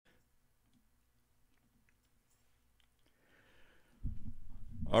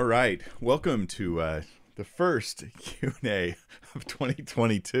All right, welcome to the first Q&A of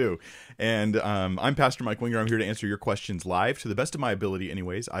 2022, and I'm Pastor Mike Winger. I'm here to answer your questions live to the best of my ability.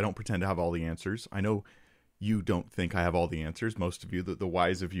 Anyways, I don't pretend to have all the answers. I know you don't think I have all the answers. Most of you, the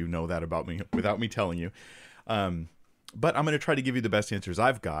wise of you, know that about me without me telling you. But I'm going to try to give you the best answers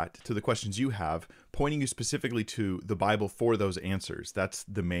I've got to the questions you have, pointing you specifically to the Bible for those answers. That's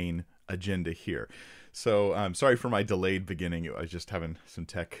the main agenda here. So I'm sorry for my delayed beginning. I was just having some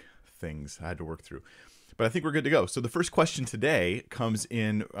tech things I had to work through. But I think we're good to go. So the first question today comes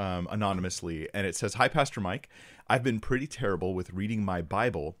in anonymously, and it says, "Hi, Pastor Mike. I've been pretty terrible with reading my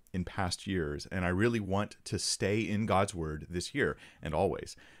Bible in past years, and I really want to stay in God's Word this year and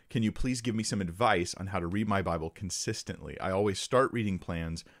always. Can you please give me some advice on how to read my Bible consistently? I always start reading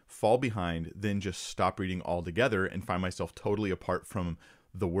plans, fall behind, then just stop reading altogether and find myself totally apart from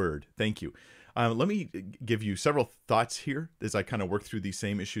the Word. Thank you." Let me give you several thoughts here as I kind of work through these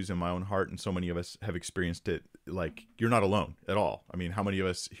same issues in my own heart, and so many of us have experienced it. Like, you're not alone at all. I mean, how many of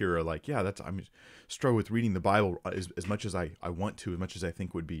us here are like, yeah, I'm struggle with reading the Bible as much as I want to, as much as I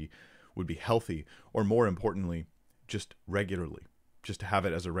think would be healthy, or more importantly, just regularly, just to have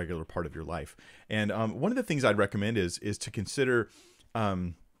it as a regular part of your life. And one of the things I'd recommend is to consider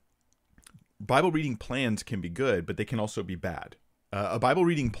Bible reading plans can be good, but they can also be bad. A Bible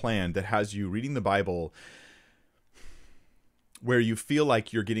reading plan that has you reading the Bible where you feel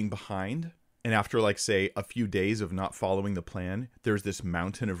like you're getting behind, and after, like, say, a few days of not following the plan, there's this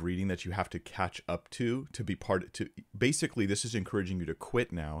mountain of reading that you have to catch up to be part to. Basically, this is encouraging you to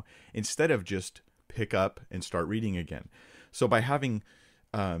quit now instead of just pick up and start reading again. So by having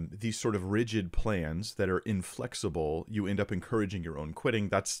these sort of rigid plans that are inflexible, you end up encouraging your own quitting.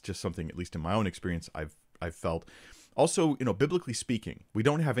 That's just something, at least in my own experience, I've felt. Also, biblically speaking, we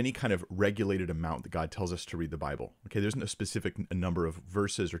don't have any kind of regulated amount that God tells us to read the Bible. Okay, there's no specific number of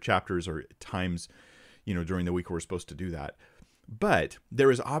verses or chapters or times, during the week where we're supposed to do that. But there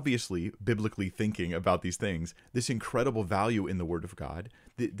is obviously, biblically thinking about these things, this incredible value in the Word of God,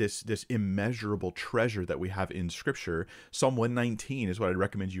 this immeasurable treasure that we have in Scripture. Psalm 119 is what I'd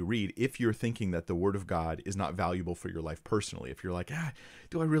recommend you read if you're thinking that the Word of God is not valuable for your life personally. If you're like,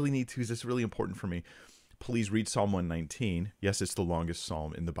 do I really need to? Is this really important for me? Please read Psalm 119. Yes, it's the longest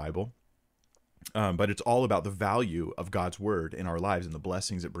psalm in the Bible, but it's all about the value of God's Word in our lives and the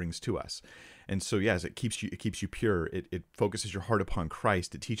blessings it brings to us. And so, yes, it keeps you pure. It focuses your heart upon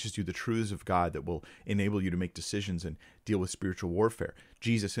Christ. It teaches you the truths of God that will enable you to make decisions and deal with spiritual warfare.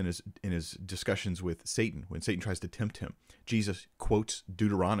 Jesus, in his discussions with Satan, when Satan tries to tempt him, Jesus quotes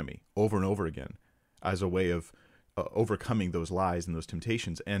Deuteronomy over and over again as a way of overcoming those lies and those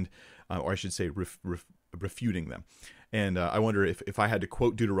temptations, and or I should say, refuting them. And I wonder if I had to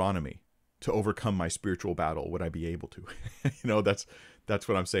quote Deuteronomy to overcome my spiritual battle, would I be able to? That's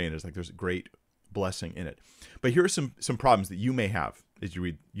what I'm saying, is like there's a great blessing in it. But here are some problems that you may have as you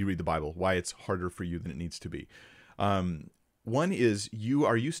read the Bible, why it's harder for you than it needs to be. One is you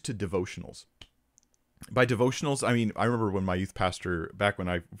are used to devotionals. By devotionals, I mean, I remember when my youth pastor, back when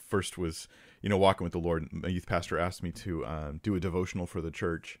I first was, walking with the Lord, my youth pastor asked me to do a devotional for the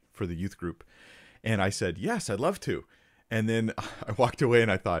church, for the youth group. And I said, yes, I'd love to. And then I walked away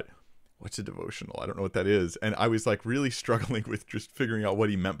and I thought, what's a devotional? I don't know what that is. And I was like really struggling with just figuring out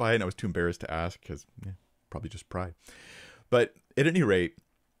what he meant by it. And I was too embarrassed to ask because probably just pride. But at any rate,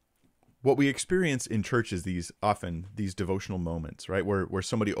 what we experience in church is these devotional moments, right? Where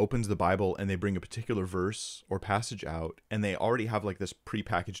somebody opens the Bible and they bring a particular verse or passage out, and they already have like this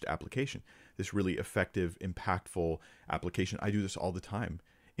prepackaged application, this really effective, impactful application. I do this all the time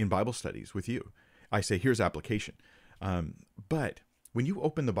in Bible studies with you. I say, here's application. But when you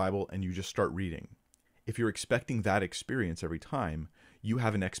open the Bible and you just start reading, if you're expecting that experience every time, you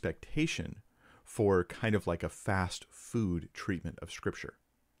have an expectation for kind of like a fast food treatment of Scripture.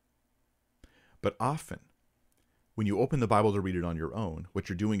 But often, when you open the Bible to read it on your own, what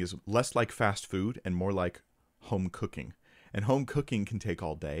you're doing is less like fast food and more like home cooking. And home cooking can take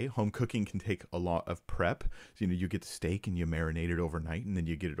all day. Home cooking can take a lot of prep. So, you get the steak and you marinate it overnight, and then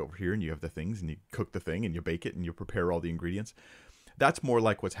you get it over here and you have the things and you cook the thing and you bake it and you prepare all the ingredients. That's more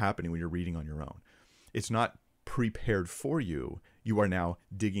like what's happening when you're reading on your own. It's not prepared for you. You are now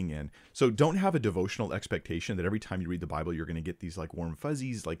digging in. So don't have a devotional expectation that every time you read the Bible, you're going to get these like warm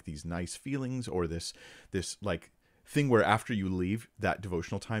fuzzies, like these nice feelings, or this like thing where after you leave that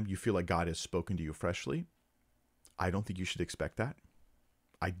devotional time, you feel like God has spoken to you freshly. I don't think you should expect that.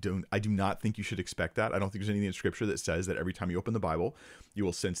 I do not think you should expect that. I don't think there's anything in Scripture that says that every time you open the Bible, you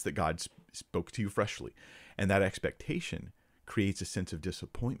will sense that God spoke to you freshly. And that expectation creates a sense of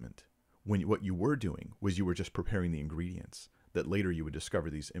disappointment when what you were doing was you were just preparing the ingredients. that later you would discover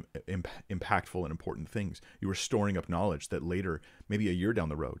these impactful and important things. You were storing up knowledge that later, maybe a year down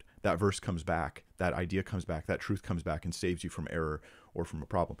the road, that verse comes back, that idea comes back, that truth comes back and saves you from error or from a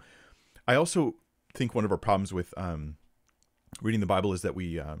problem. I also think one of our problems with reading the Bible is that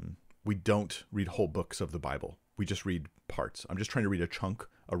we don't read whole books of the Bible. We just read parts. I'm just trying to read a chunk,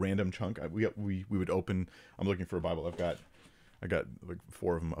 a random chunk. We would open. I'm looking for a Bible. I got like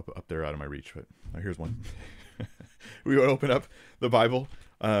 4 of them up there out of my reach, but here's one. We would open up the Bible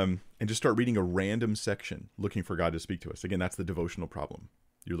and just start reading a random section, looking for God to speak to us. Again, that's the devotional problem.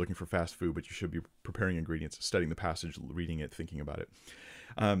 You're looking for fast food, but you should be preparing ingredients, studying the passage, reading it, thinking about it.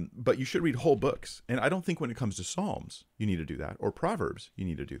 But you should read whole books. And I don't think when it comes to Psalms, you need to do that, or Proverbs, you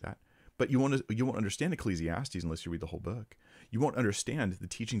need to do that. But you won't understand Ecclesiastes unless you read the whole book. You won't understand the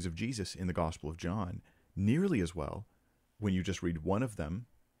teachings of Jesus in the Gospel of John nearly as well when you just read one of them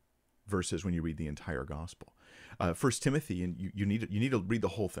versus when you read the entire Gospel. 1 Timothy, and you need to read the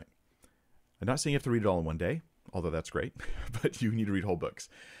whole thing. I'm not saying you have to read it all in one day, although that's great, but you need to read whole books.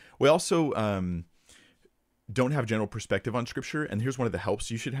 We also don't have general perspective on Scripture, and here's one of the helps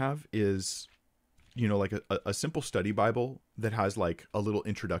you should have is, like a simple study Bible that has like a little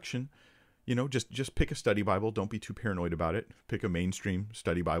introduction. Just pick a study Bible. Don't be too paranoid about it. Pick a mainstream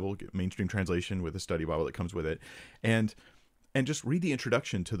study Bible, mainstream translation with a study Bible that comes with it, and just read the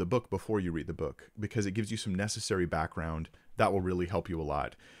introduction to the book before you read the book, because it gives you some necessary background that will really help you a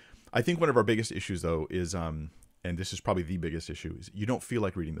lot. I think one of our biggest issues, though, is, and this is probably the biggest issue, is you don't feel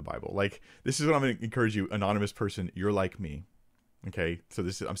like reading the Bible. Like, this is what I'm going to encourage you, anonymous person, you're like me. Okay? So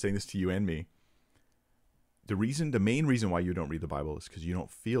I'm saying this to you and me. The main reason why you don't read the Bible is because you don't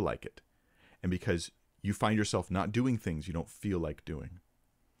feel like it. And because you find yourself not doing things you don't feel like doing.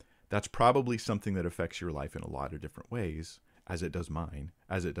 That's probably something that affects your life in a lot of different ways, as it does mine,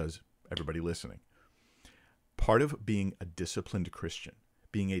 as it does everybody listening. Part of being a disciplined Christian,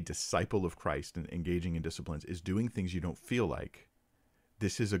 being a disciple of Christ and engaging in disciplines, is doing things you don't feel like.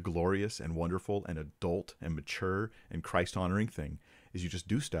 This is a glorious and wonderful and adult and mature and Christ-honoring thing, is you just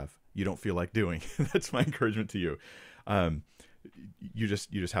do stuff you don't feel like doing. That's my encouragement to you. You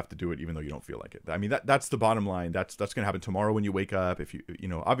just have to do it even though you don't feel like it. I mean, that's the bottom line. That's going to happen tomorrow when you wake up. If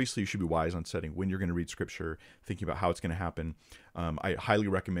obviously you should be wise on setting when you're going to read Scripture, thinking about how it's going to happen. I highly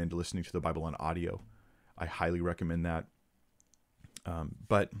recommend listening to the Bible on audio. I highly recommend that.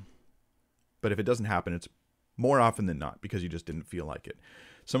 But if it doesn't happen, it's more often than not because you just didn't feel like it.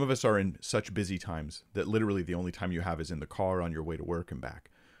 Some of us are in such busy times that literally the only time you have is in the car on your way to work and back.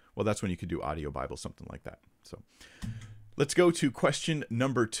 Well, that's when you could do audio Bible, something like that. So let's go to question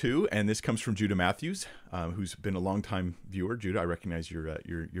number 2, and this comes from Judah Matthews, who's been a longtime viewer. Judah, I recognize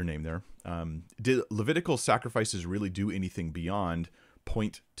your name there. Did Levitical sacrifices really do anything beyond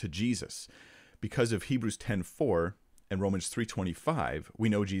point to Jesus? Because of Hebrews 10:4 and Romans 3:25, we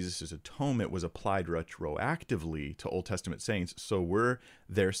know Jesus' atonement was applied retroactively to Old Testament saints, so were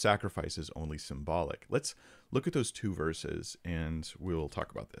their sacrifices only symbolic? Let's look at those 2 verses, and we'll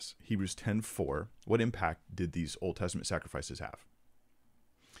talk about this. Hebrews 10:4, what impact did these Old Testament sacrifices have?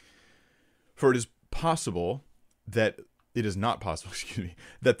 For it is possible that, it is not possible,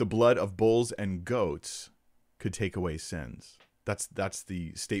 that the blood of bulls and goats could take away sins. That's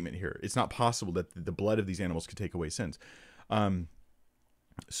the statement here. It's not possible that the blood of these animals could take away sins.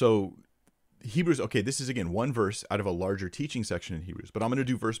 So Hebrews, okay, this is again one verse out of a larger teaching section in Hebrews, but I'm going to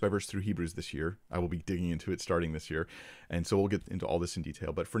do verse by verse through Hebrews this year. I will be digging into it starting this year. And so we'll get into all this in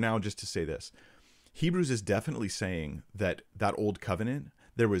detail. But for now, just to say this, Hebrews is definitely saying that old covenant,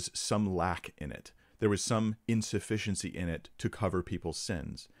 there was some lack in it. There was some insufficiency in it to cover people's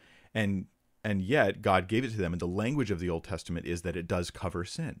sins. And yet God gave it to them, and the language of the Old Testament is that it does cover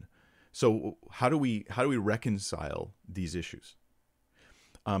sin. So how do we reconcile these issues?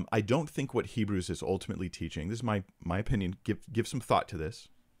 I don't think what Hebrews is ultimately teaching, this is my opinion, give some thought to this,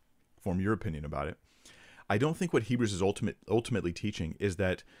 form your opinion about it. I don't think what Hebrews is ultimately teaching is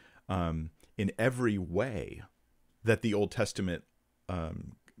that in every way that the Old Testament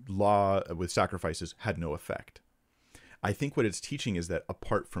law with sacrifices had no effect. I think what it's teaching is that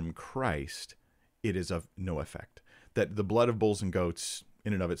apart from Christ, it is of no effect. That the blood of bulls and goats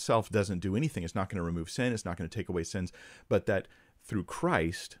in and of itself doesn't do anything. It's not going to remove sin. It's not going to take away sins. But that through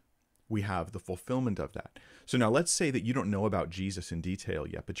Christ, we have the fulfillment of that. So now let's say that you don't know about Jesus in detail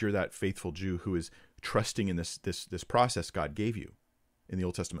yet, but you're that faithful Jew who is trusting in this process God gave you in the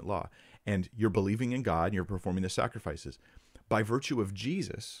Old Testament law. And you're believing in God and you're performing the sacrifices. By virtue of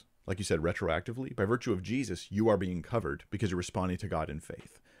Jesus, like you said, retroactively, by virtue of Jesus, you are being covered because you're responding to God in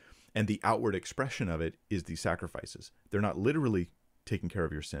faith. And the outward expression of it is these sacrifices. They're not literally taking care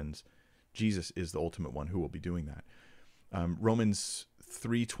of your sins. Jesus is the ultimate one who will be doing that. Romans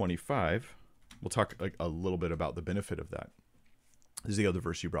 3:25. We'll talk like a little bit about the benefit of that. This is the other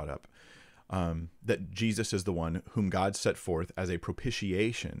verse you brought up. That Jesus is the one whom God set forth as a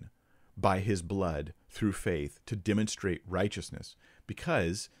propitiation by his blood through faith to demonstrate righteousness.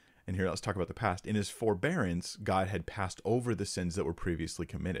 Because, and here let's talk about the past, in his forbearance, God had passed over the sins that were previously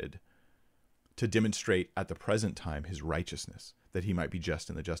committed to demonstrate at the present time his righteousness, that he might be just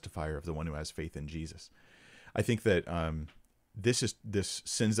and the justifier of the one who has faith in Jesus. I think that this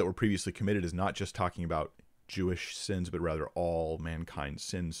sins that were previously committed is not just talking about Jewish sins, but rather all mankind's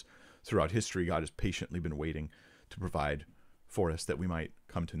sins throughout history. God has patiently been waiting to provide for us that we might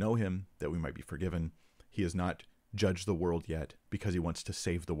come to know him, that we might be forgiven. He has not judged the world yet because he wants to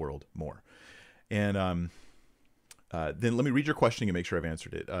save the world more. And then let me read your questioning and make sure I've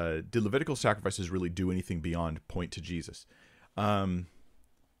answered it. Did Levitical sacrifices really do anything beyond point to Jesus? I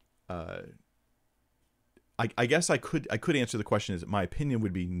guess I could answer the question as my opinion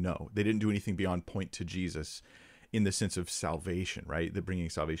would be no. They didn't do anything beyond point to Jesus in the sense of salvation, right? They're bringing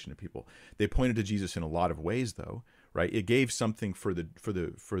salvation to people. They pointed to Jesus in a lot of ways, though, right? It gave something for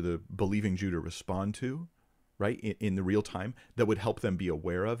the believing Jew to respond to, right, in the real time that would help them be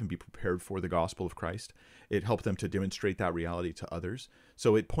aware of and be prepared for the gospel of Christ. It helped them to demonstrate that reality to others.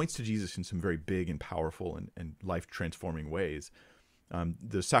 So it points to Jesus in some very big and powerful and life-transforming ways.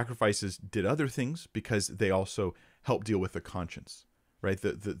 The sacrifices did other things because they also help deal with the conscience, right?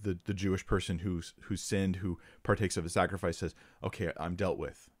 The Jewish person who sinned, who partakes of a sacrifice says, okay, I'm dealt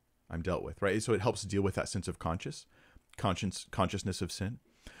with, right? So it helps deal with that sense of consciousness of sin.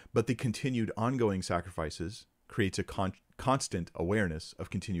 But the continued ongoing sacrifices creates a constant awareness of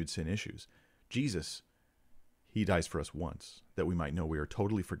continued sin issues. Jesus, he dies for us once that we might know we are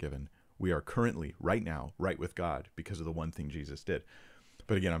totally forgiven. We are currently, right now, right with God because of the one thing Jesus did.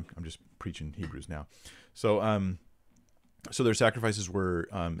 But again, I'm just preaching Hebrews now. So their sacrifices were,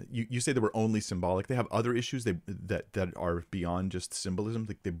 you say they were only symbolic. They have other issues that are beyond just symbolism.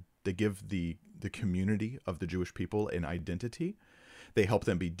 They give the community of the Jewish people an identity. They help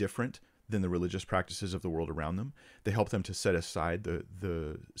them be different than the religious practices of the world around them. They help them to set aside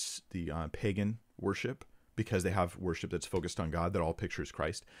the pagan worship, because they have worship that's focused on God that all pictures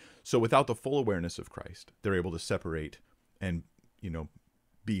Christ. So without the full awareness of Christ, they're able to separate and,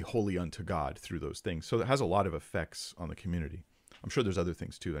 be holy unto God through those things. So it has a lot of effects on the community. I'm sure there's other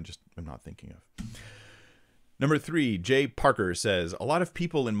things too I'm not thinking of. Number 3, Jay Parker says, a lot of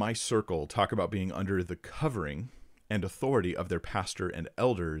people in my circle talk about being under the covering and authority of their pastor and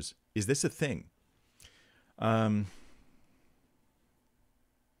elders. Is this a thing? I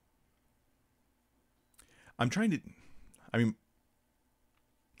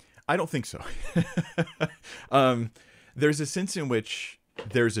don't think so. There's a sense in which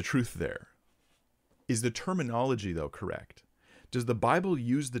there's a truth there. Is the terminology, though, correct? Does the Bible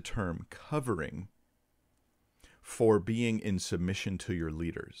use the term covering for being in submission to your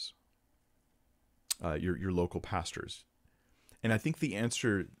leaders, your local pastors? And I think the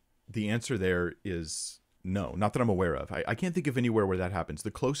answer there is no, not that I'm aware of. I can't think of anywhere where that happens.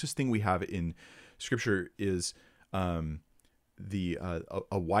 The closest thing we have in Scripture is a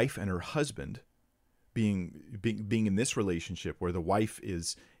wife and her husband being in this relationship where the wife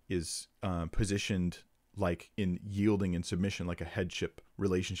is positioned like in yielding and submission, like a headship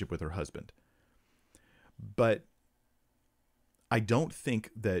relationship with her husband. But I don't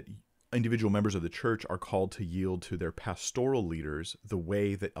think that individual members of the church are called to yield to their pastoral leaders the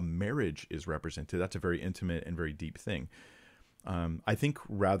way that a marriage is represented. That's a very intimate and very deep thing. I think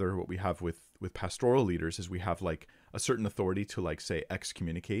rather what we have with pastoral leaders is we have like a certain authority to like say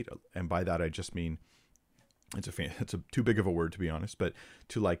excommunicate. And by that, I just mean, it's a too big of a word to be honest, but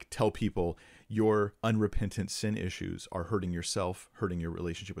to like tell people your unrepentant sin issues are hurting yourself, hurting your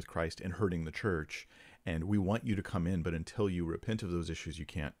relationship with Christ, and hurting the church. And we want you to come in, but until you repent of those issues, you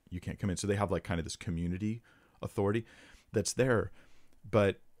can't come in. So they have like kind of this community authority that's there,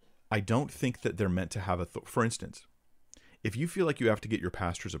 but I don't think that they're meant to have for instance, if you feel like you have to get your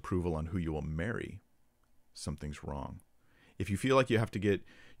pastor's approval on who you will marry, something's wrong. If you feel like you have to get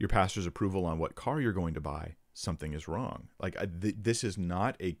your pastor's approval on what car you're going to buy, something is wrong. Like this is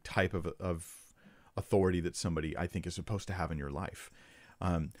not a type of authority that somebody I think is supposed to have in your life.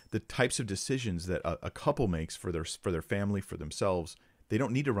 The types of decisions that a couple makes for their family, for themselves, they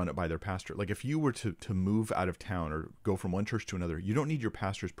don't need to run it by their pastor. Like if you were to move out of town or go from one church to another, you don't need your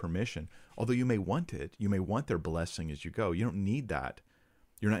pastor's permission, although you may want it. You may want their blessing as you go. You don't need that.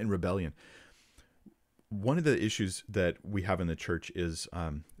 You're not in rebellion. One of the issues that we have in the church is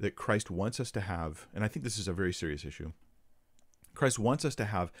that Christ wants us to have, and I think this is a very serious issue, Christ wants us to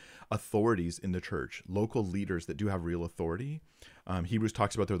have authorities in the church, local leaders that do have real authority. Hebrews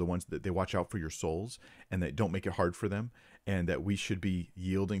talks about they're the ones that they watch out for your souls and that don't make it hard for them, and that we should be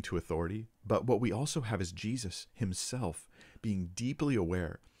yielding to authority. But what we also have is Jesus himself being deeply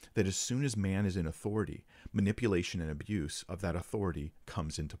aware that as soon as man is in authority, manipulation and abuse of that authority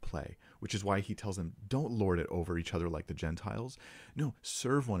comes into play, which is why he tells them, don't lord it over each other like the Gentiles. No,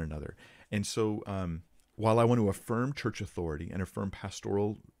 serve one another. And so while I want to affirm church authority and affirm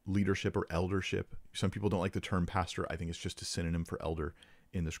pastoral leadership or eldership, some people don't like the term pastor. I think it's just a synonym for elder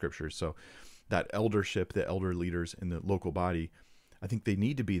in the scriptures. So that eldership, the elder leaders in the local body, I think they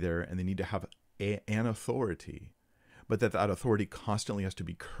need to be there and they need to have an authority, but that authority constantly has to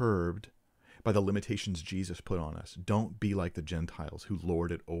be curbed by the limitations Jesus put on us. Don't be like the Gentiles who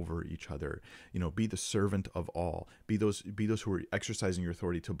lord it over each other. Be the servant of all. Be those who are exercising your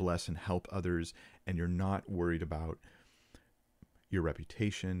authority to bless and help others, and you're not worried about your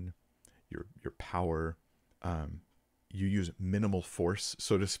reputation, your power. You use minimal force,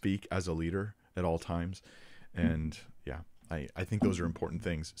 so to speak, as a leader at all times. And yeah, I think those are important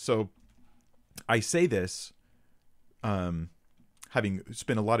things. So I say this, having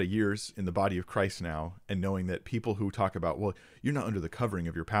spent a lot of years in the body of Christ now, and knowing that people who talk about, well, you're not under the covering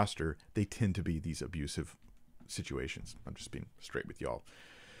of your pastor, they tend to be these abusive situations. I'm just being straight with y'all.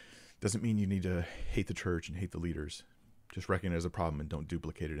 Doesn't mean you need to hate the church and hate the leaders. Just recognize the problem and don't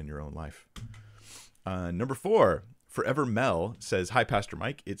duplicate it in your own life. Number 4, Forever Mel says, hi, Pastor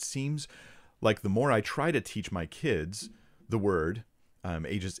Mike. It seems like the more I try to teach my kids the word,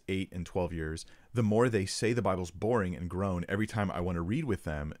 ages 8 and 12 years, the more they say the Bible's boring and groan every time I want to read with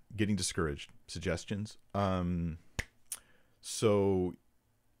them, getting discouraged. Suggestions? So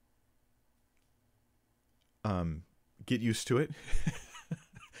get used to it.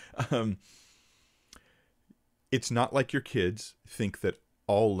 It's not like your kids think that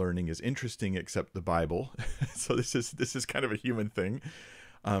all learning is interesting except the Bible. So this is kind of a human thing.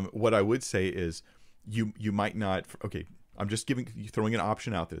 What I would say is you might not, okay, I'm just throwing an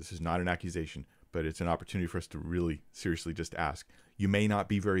option out there. This is not an accusation, but it's an opportunity for us to really seriously just ask. You may not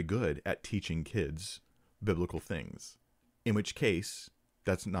be very good at teaching kids biblical things, in which case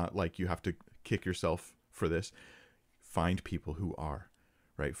that's not like you have to kick yourself for this. Find people who are,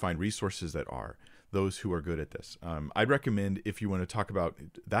 right? Find resources that are, those who are good at this. I'd recommend, if you want to talk about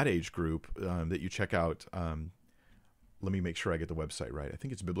that age group, that you check out, let me make sure I get the website right. I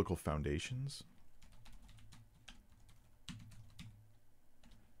think it's Biblical Foundations.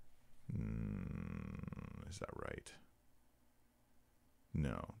 Is that right?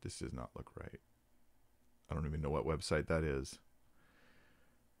 No, this does not look right. I don't even know what website that is.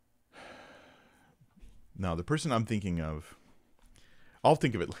 Now, the person I'm thinking of, I'll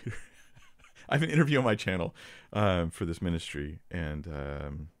think of it later. I have an interview on my channel for this ministry, and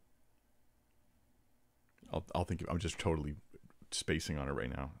I'll think of it. I'm just totally spacing on it right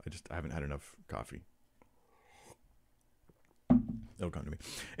now. I haven't had enough coffee. It'll come to me.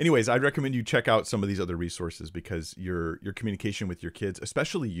 Anyways, I'd recommend you check out some of these other resources, because your communication with your kids,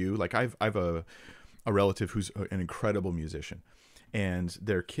 especially you, like I've a relative who's an incredible musician, and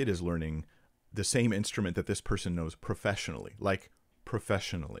their kid is learning the same instrument that this person knows professionally,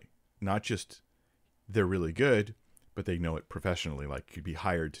 not just they're really good, but they know it professionally, like could be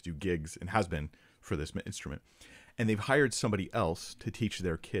hired to do gigs and has been for this instrument. And they've hired somebody else to teach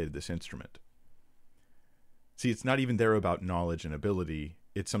their kid this instrument. See, it's not even there about knowledge and ability.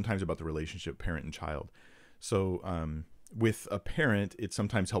 It's sometimes about the relationship parent and child. So with a parent, it's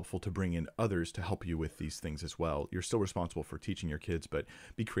sometimes helpful to bring in others to help you with these things as well. You're still responsible for teaching your kids, but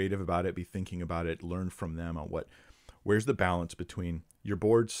be creative about it, be thinking about it, learn from them on where's the balance between you're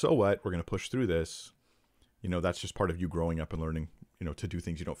bored, so what, we're going to push through this. That's just part of you growing up and learning, to do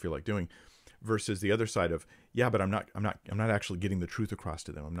things you don't feel like doing, versus the other side of, yeah, but I'm not actually getting the truth across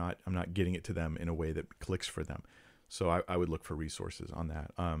to them. I'm not getting it to them in a way that clicks for them. So I would look for resources on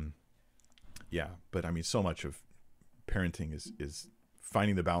that. Yeah, but I mean, so much of parenting is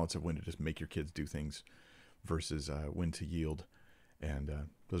finding the balance of when to just make your kids do things versus when to yield. And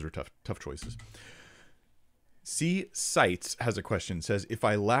those are tough choices. C. Sites has a question. Says, if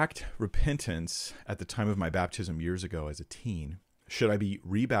I lacked repentance at the time of my baptism years ago as a teen, should I be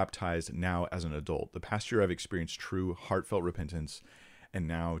rebaptized now as an adult? The past year I've experienced true heartfelt repentance and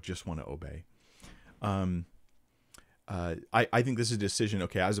now just want to obey. I think this is a decision,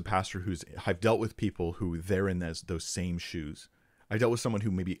 okay, as a pastor I've dealt with people who they're in those same shoes. I dealt with someone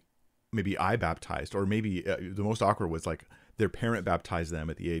who maybe I baptized, or maybe the most awkward was like their parent baptized them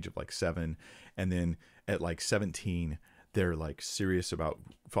at the age of like 7. And then at like 17, they're like serious about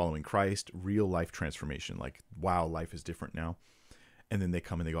following Christ, real life transformation. Like, wow, life is different now. And then they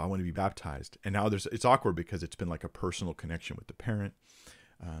come and they go, I want to be baptized. And now it's awkward because it's been like a personal connection with the parent.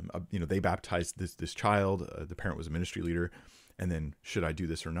 They baptized this child. The parent was a ministry leader. And then should I do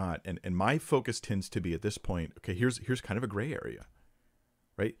this or not? And my focus tends to be at this point, okay, here's kind of a gray area,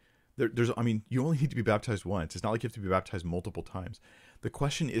 right? You only need to be baptized once. It's not like you have to be baptized multiple times. The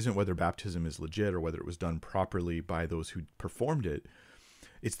question isn't whether baptism is legit or whether it was done properly by those who performed it.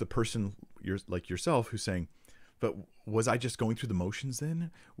 It's the person like yourself who's saying, but was I just going through the motions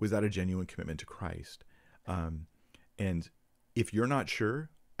then? Was that a genuine commitment to Christ? And if you're not sure,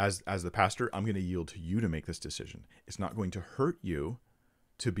 as the pastor, I'm going to yield to you to make this decision. It's not going to hurt you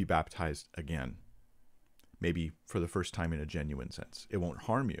to be baptized again. Maybe for the first time in a genuine sense. It won't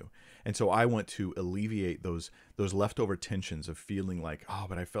harm you. And so I want to alleviate those leftover tensions of feeling like, oh,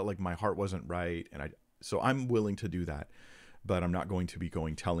 but I felt like my heart wasn't right. So I'm willing to do that, but I'm not going to be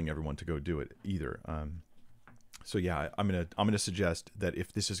telling everyone to go do it either. So yeah, I'm gonna suggest that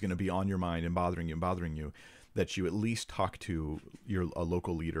if this is going to be on your mind and bothering you, that you at least talk to a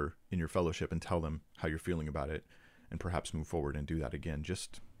local leader in your fellowship and tell them how you're feeling about it, and perhaps move forward and do that again,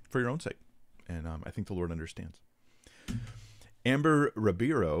 just for your own sake. And I think the Lord understands. Amber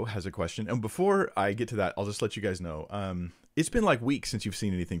Ribeiro has a question. And before I get to that, I'll just let you guys know. It's been like weeks since you've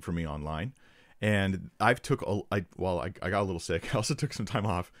seen anything from me online. And I got a little sick. I also took some time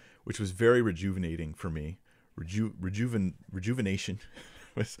off, which was very rejuvenating for me. Rejuvenation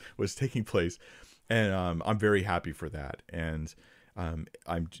was taking place. And I'm very happy for that. And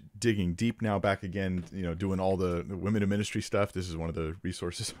I'm digging deep now back again, doing all the women in ministry stuff. This is one of the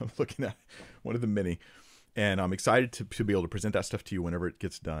resources I'm looking at, one of the many. And I'm excited to be able to present that stuff to you whenever it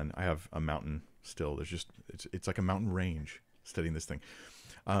gets done. I have a mountain still. It's like a mountain range studying this thing.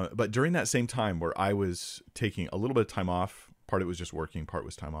 But during that same time where I was taking a little bit of time off, part of it was just working, part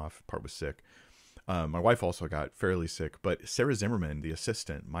was time off, part was sick. My wife also got fairly sick, but Sarah Zimmerman,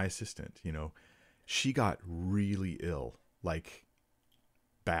 my assistant, she got really ill, like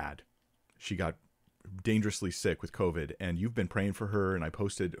bad. She got dangerously sick with COVID, and you've been praying for her, and I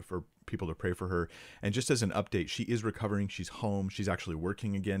posted for people to pray for her. And just as an update, she is recovering. She's home. She's actually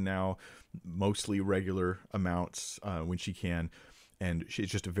working again now, mostly regular amounts when she can. And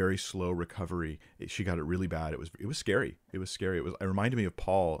it's just a very slow recovery. She got it really bad. It was scary. It was scary. It reminded me of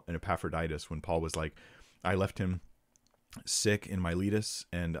Paul and Epaphroditus, when Paul was like, I left him sick in Miletus,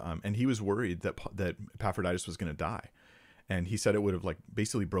 and he was worried that Epaphroditus was going to die. And he said it would have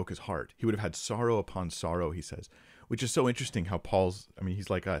basically broke his heart. He would have had sorrow upon sorrow, he says, which is so interesting how he's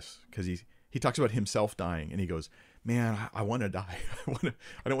like us, because he talks about himself dying, and he goes, man, I want to die.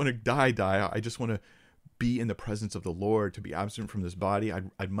 I don't want to die. I just want to be in the presence of the Lord, to be absent from this body.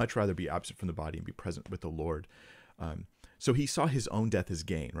 I'd much rather be absent from the body and be present with the Lord. So he saw his own death as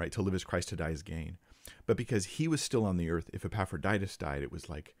gain, right? To live as Christ, to die as gain. But because he was still on the earth, if Epaphroditus died, it was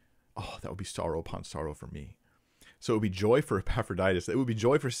like, oh, that would be sorrow upon sorrow for me. So it would be joy for Epaphroditus. It would be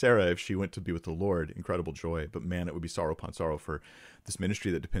joy for Sarah if she went to be with the Lord. Incredible joy. But man, it would be sorrow upon sorrow for this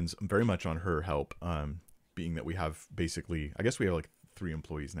ministry that depends very much on her help, being that we have basically, I guess we have like 3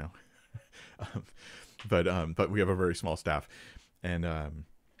 employees now. But we have a very small staff. And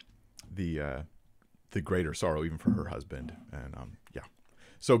the greater sorrow even for her husband. And yeah.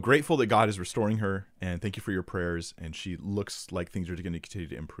 So grateful that God is restoring her, and thank you for your prayers. And she looks like things are going to continue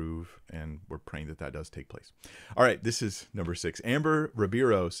to improve, and we're praying that does take place. All right, this is number 6. Amber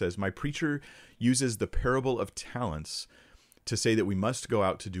Ribeiro says, my preacher uses the parable of talents to say that we must go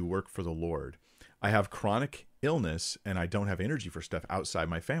out to do work for the Lord. I have chronic illness, and I don't have energy for stuff outside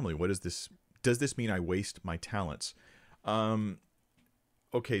my family. What is this? Does this mean I waste my talents?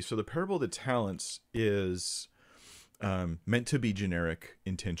 Okay, so the parable of the talents is meant to be generic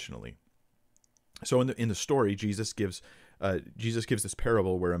intentionally. So in the story, Jesus gives this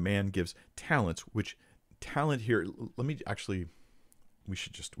parable where a man gives talents, which talent here, we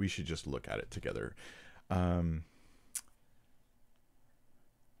should just look at it together.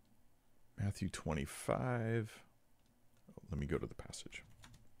 Matthew 25. Let me go to the passage.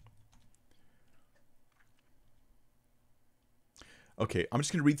 Okay, I'm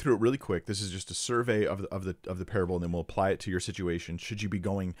just going to read through it really quick. This is just a survey of the parable, and then we'll apply it to your situation. Should you be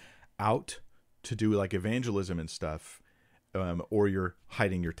going out to do like evangelism and stuff, or you're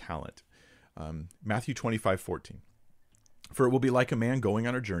hiding your talent? Matthew 25:14. For it will be like a man going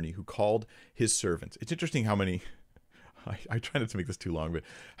on a journey who called his servants. It's interesting how many, I try not to make this too long, but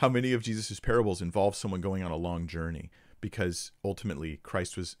how many of Jesus's parables involve someone going on a long journey, because ultimately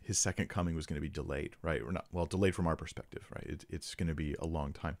his second coming was going to be delayed, right? Or not, well, delayed from our perspective, right? It's going to be a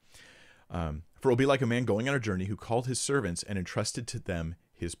long time. For it will be like a man going on a journey who called his servants and entrusted to them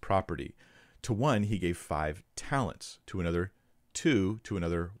his property. To one, he gave 5 talents, to another 2, to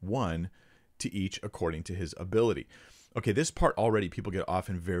another 1, to each according to his ability. Okay, this part already people get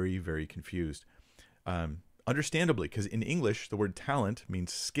often very, very confused. Understandably, because in English, the word talent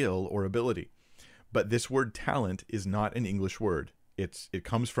means skill or ability. But this word talent is not an English word. It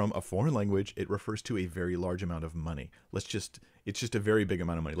comes from a foreign language. It refers to a very large amount of money. It's just a very big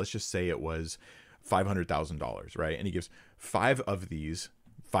amount of money. Let's just say it was $500,000, right? And he gives 5 of these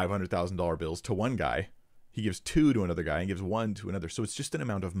 $500,000 bills to one guy. He gives 2 to another guy and gives 1 to another. So it's just an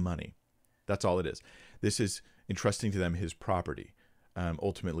amount of money. That's all it is. This is entrusting to them his property,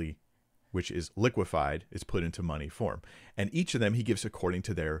 ultimately, which is liquefied, is put into money form. And each of them he gives according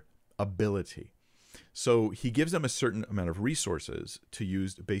to their ability. So he gives them a certain amount of resources to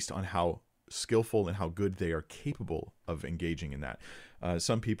use based on how skillful and how good they are capable of engaging in that.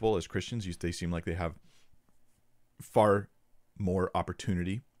 Some people, as Christians, they seem like they have far more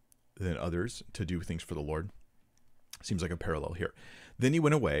opportunity than others to do things for the Lord. Seems like a parallel here. Then he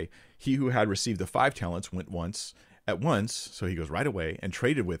went away. He who had received the 5 talents went at once, so he goes right away and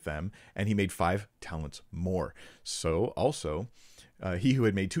traded with them, and he made 5 talents more. So also, he who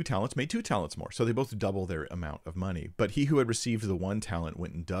had made 2 talents made 2 talents more. So they both double their amount of money. But he who had received the 1 talent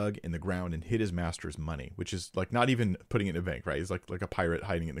went and dug in the ground and hid his master's money, which is like not even putting it in a bank, right? He's like a pirate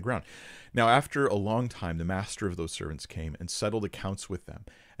hiding it in the ground. Now, after a long time, the master of those servants came and settled accounts with them.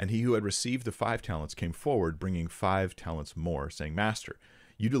 And he who had received the 5 talents came forward, bringing 5 talents more, saying, Master,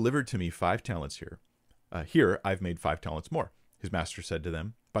 you delivered to me 5 talents here. Here, I've made 5 talents more. His master said to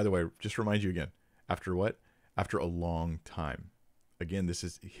them, by the way, just to remind you again, after what? After a long time. Again, this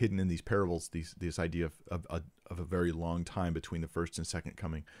is hidden in these parables, this idea of a very long time between the first and second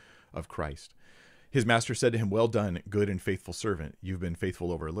coming of Christ. His master said to him, well done, good and faithful servant. You've been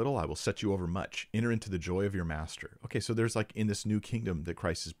faithful over a little. I will set you over much. Enter into the joy of your master. Okay, so there's like in this new kingdom that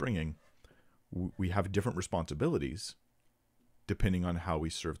Christ is bringing, we have different responsibilities depending on how we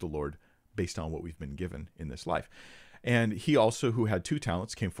serve the Lord based on what we've been given in this life. And he also, who had 2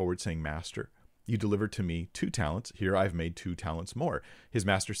 talents, came forward saying, Master, you delivered to me 2 talents. Here I've made 2 talents more. His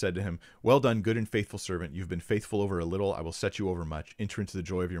master said to him, well done, good and faithful servant. You've been faithful over a little. I will set you over much. Enter into the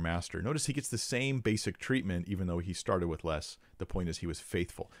joy of your master. Notice he gets the same basic treatment, even though he started with less. The point is he was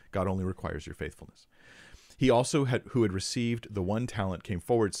faithful. God only requires your faithfulness. He also, who had received the 1 talent, came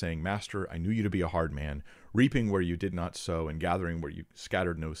forward saying, Master, I knew you to be a hard man, reaping where you did not sow and gathering where you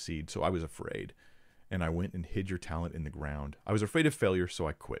scattered no seed. So I was afraid, and I went and hid your talent in the ground. I was afraid of failure, so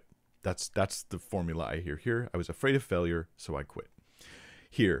I quit. That's the formula I hear here. I was afraid of failure, so I quit.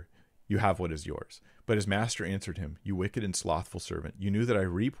 Here, you have what is yours. But his master answered him, you wicked and slothful servant, you knew that I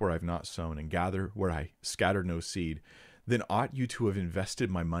reap where I've not sown and gather where I scattered no seed. Then ought you to have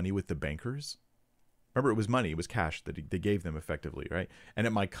invested my money with the bankers? Remember, it was money, it was cash that they gave them effectively, right? And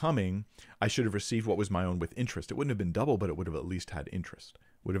at my coming, I should have received what was my own with interest. It wouldn't have been double, but it would have at least had interest.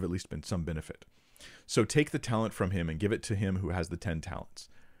 Would have at least been some benefit. So take the talent from him and give it to him who has the 10 talents.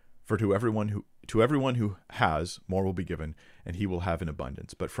 For to everyone who has, more will be given, and he will have in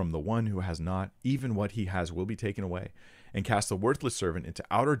abundance. But from the one who has not, even what he has will be taken away. And cast the worthless servant into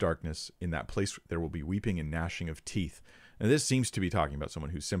outer darkness. In that place there will be weeping and gnashing of teeth. And this seems to be talking about someone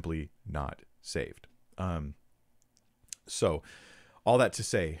who's simply not saved. So all that to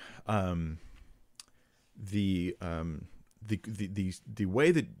say, the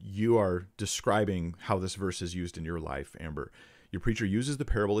way that you are describing how this verse is used in your life, Amber, your preacher uses the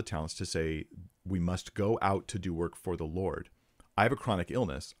parable of talents to say we must go out to do work for the Lord. I have a chronic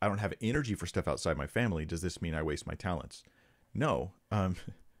illness. I don't have energy for stuff outside my family. Does this mean I waste my talents? No.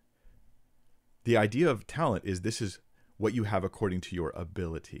 The idea of talent is this is what you have according to your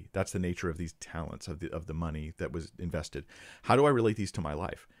ability. That's the nature of these talents, of the money that was invested. How do I relate these to my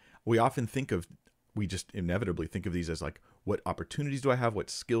life? We just inevitably think of these as like, what opportunities do I have? What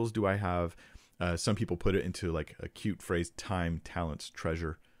skills do I have? Some people put it into like a cute phrase, time, talents,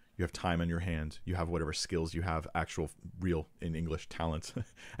 treasure. You have time on your hands. You have whatever skills you have, actual, real, in English, talents.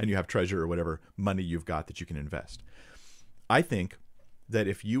 And you have treasure or whatever money you've got that you can invest. I think that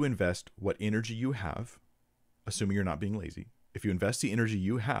if you invest what energy you have, assuming you're not being lazy, if you invest the energy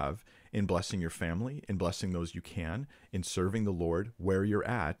you have in blessing your family, in blessing those you can, in serving the Lord where you're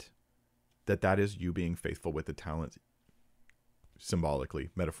at, that is you being faithful with the talent,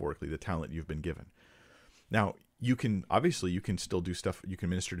 symbolically, metaphorically, the talent you've been given. Now, you can still do stuff. You can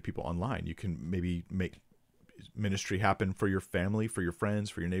minister to people online. You can maybe make ministry happen for your family, for your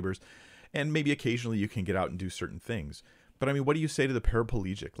friends, for your neighbors. And maybe occasionally you can get out and do certain things. But I mean, what do you say to the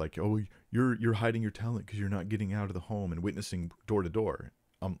paraplegic? Like, oh, you're hiding your talent because you're not getting out of the home and witnessing door to door.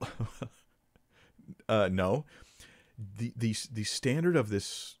 No. The standard of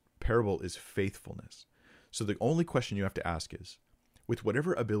this parable is faithfulness. So the only question you have to ask is, with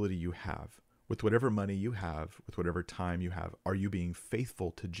whatever ability you have, with whatever money you have, with whatever time you have, are you being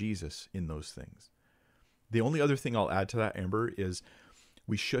faithful to Jesus in those things? The only other thing I'll add to that, Amber, is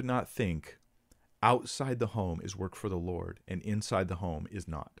we should not think outside the home is work for the Lord and inside the home is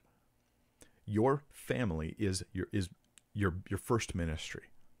not. Your family is your first ministry,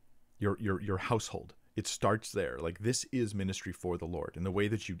 your household. It starts there. Like, this is ministry for the Lord. And the way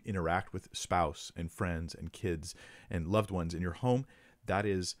that you interact with spouse and friends and kids and loved ones in your home, that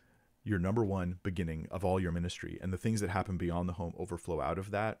is your number one beginning of all your ministry. And the things that happen beyond the home overflow out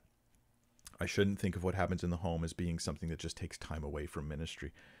of that. I shouldn't think of what happens in the home as being something that just takes time away from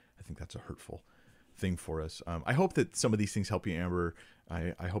ministry. I think that's a hurtful thing for us. I hope that some of these things help you, Amber.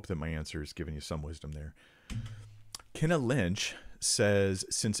 I hope that my answer has given you some wisdom there. Kenna Lynch says,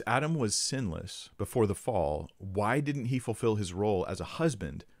 since Adam was sinless before the fall, why didn't he fulfill his role as a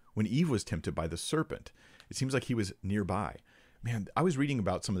husband when Eve was tempted by the serpent? It seems like he was nearby. Man, I was reading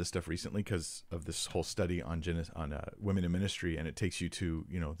about some of this stuff recently because of this whole study on women in ministry, and it takes you to,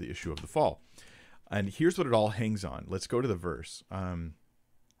 the issue of the fall. And here's what it all hangs on. Let's go to the verse.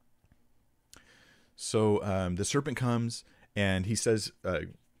 So the serpent comes and he says to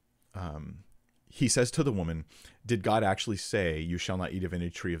the woman, did God actually say, you shall not eat of any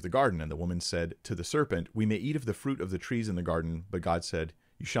tree of the garden? And the woman said to the serpent, we may eat of the fruit of the trees in the garden, but God said,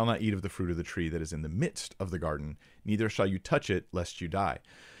 you shall not eat of the fruit of the tree that is in the midst of the garden, neither shall you touch it, lest you die.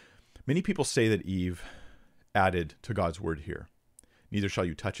 Many people say that Eve added to God's word here, neither shall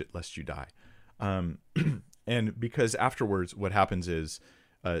you touch it, lest you die. And because afterwards what happens is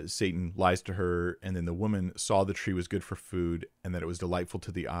Satan lies to her, and then the woman saw the tree was good for food, and that it was delightful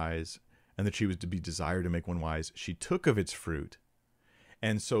to the eyes, and that she was to be desired to make one wise. She took of its fruit.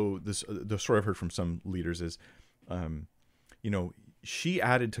 And so the story I've heard from some leaders is, she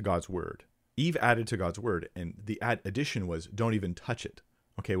added to God's word. Eve added to God's word, and the addition was, don't even touch it.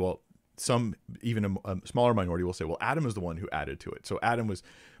 Okay, well, even a smaller minority will say, well, Adam is the one who added to it. So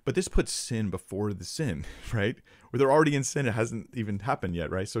but this puts sin before the sin, right? Where they're already in sin, it hasn't even happened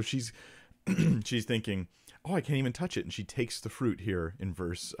yet, right? So she's thinking, oh, I can't even touch it. And she takes the fruit here in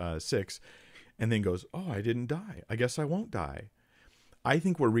verse 6 and then goes, oh, I didn't die. I guess I won't die. I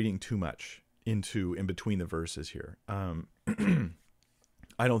think we're reading too much in between the verses here.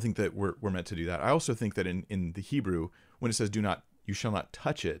 I don't think that we're meant to do that. I also think that in the Hebrew, when it says you shall not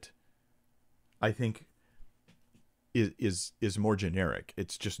touch it, I think is more generic.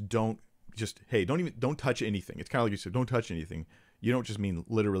 It's just don't touch anything. It's kind of like you said, don't touch anything. You don't just mean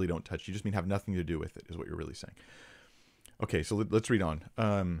literally don't touch. You just mean have nothing to do with it, is what you're really saying. Okay, so let's read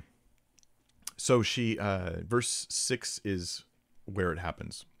on. So verse 6 is where it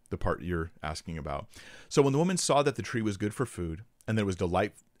happens, the part you're asking about. So when the woman saw that the tree was good for food, and that it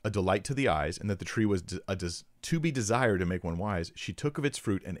was a delight to the eyes, and that the tree was to be desired to make one wise, she took of its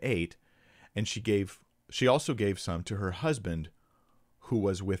fruit and ate, and she also gave some to her husband who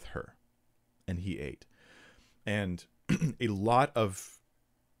was with her, and he ate. And a lot of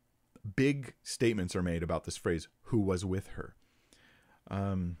big statements are made about this phrase, who was with her.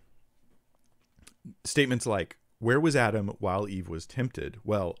 Statements like, where was Adam while Eve was tempted?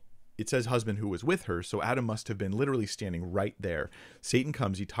 Well, it says husband who was with her, so Adam must have been literally standing right there. Satan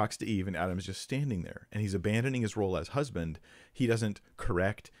comes, he talks to Eve, and Adam is just standing there, and he's abandoning his role as husband. He doesn't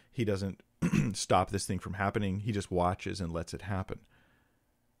correct. He doesn't stop this thing from happening. He just watches and lets it happen.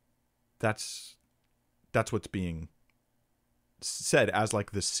 That's what's being said as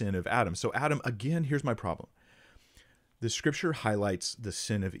like the sin of Adam. So Adam, again, here's my problem. The scripture highlights the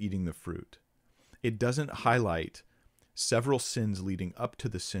sin of eating the fruit. It doesn't highlight several sins leading up to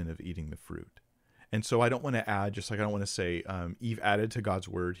the sin of eating the fruit. And so I don't want to add, just like I don't want to say Eve added to God's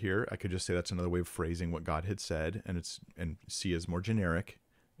word here. I could just say that's another way of phrasing what God had said, and see as more generic,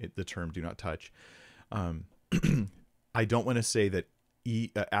 the term do not touch. I don't want to say that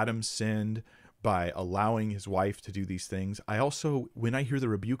Adam sinned by allowing his wife to do these things. I also, when I hear the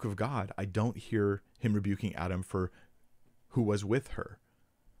rebuke of God, I don't hear him rebuking Adam for who was with her.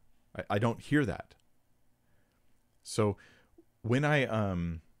 I don't hear that. So when I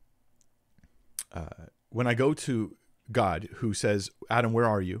go to God, who says, Adam, where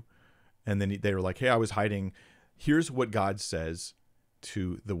are you? And then they were like, hey, I was hiding. Here's what God says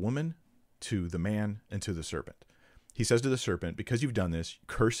to the woman, to the man, and to the serpent. He says to the serpent, because you've done this,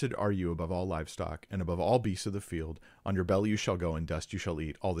 cursed are you above all livestock and above all beasts of the field. On your belly you shall go, and dust you shall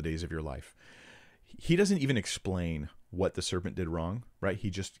eat all the days of your life. He doesn't even explain what the serpent did wrong, right?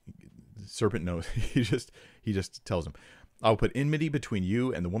 The serpent knows. He just tells him, I'll put enmity between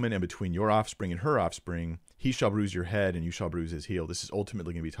you and the woman, and between your offspring and her offspring. He shall bruise your head, and you shall bruise his heel. This is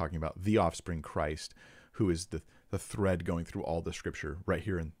ultimately going to be talking about the offspring, Christ, who is the thread going through all the scripture right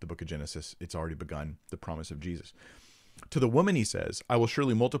here in the book of Genesis. It's already begun, the promise of Jesus. To the woman, he says, I will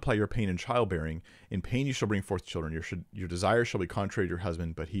surely multiply your pain in childbearing. In pain you shall bring forth children. Your desire shall be contrary to your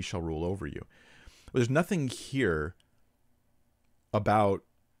husband, but he shall rule over you. There's nothing here about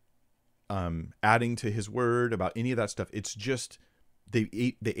adding to his word, about any of that stuff. It's just they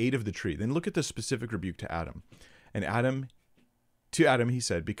ate of the tree. Then look at the specific rebuke to Adam. And to Adam he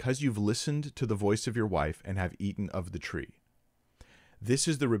said, because you've listened to the voice of your wife and have eaten of the tree. This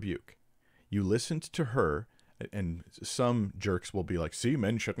is the rebuke. You listened to her. And some jerks will be like, see,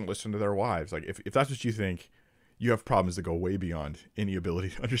 men shouldn't listen to their wives. Like, if that's what you think, you have problems that go way beyond any ability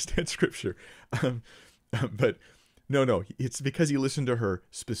to understand scripture. But no, it's because he listened to her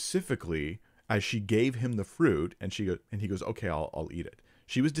specifically as she gave him the fruit, and he goes, okay, I'll eat it.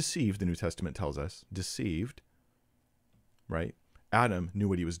 She was deceived, the New Testament tells us. Deceived, right? Adam knew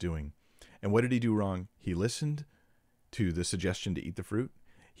what he was doing. And what did he do wrong? He listened to the suggestion to eat the fruit.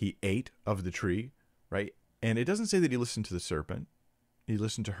 He ate of the tree, right? And it doesn't say that he listened to the serpent. He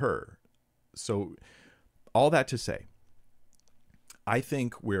listened to her. So all that to say, I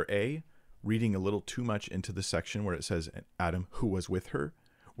think we're reading a little too much into the section where it says Adam who was with her.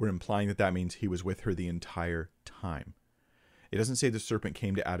 We're implying that means he was with her the entire time. It doesn't say the serpent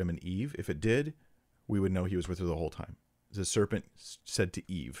came to Adam and Eve. If it did, we would know he was with her the whole time. The serpent said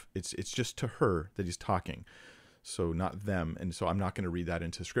to Eve. It's just to her that he's talking. So not them. And so I'm not going to read that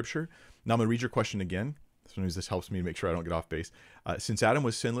into scripture. Now I'm going to read your question again. Sometimes this helps me to make sure I don't get off base. Since Adam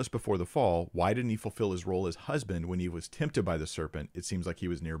was sinless before the fall, why didn't he fulfill his role as husband when he was tempted by the serpent? It seems like he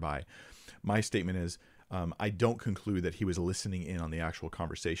was nearby. My statement is, I don't conclude that he was listening in on the actual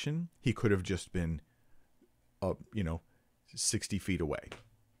conversation. He could have just been, 60 feet away.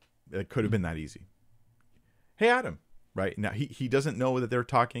 It could have been that easy. Hey, Adam. Right now, he doesn't know that they're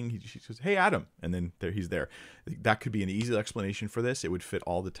talking. She says, "Hey, Adam," and then he's there. That could be an easy explanation for this. It would fit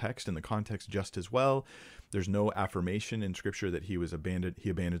all the text and the context just as well. There's no affirmation in Scripture that he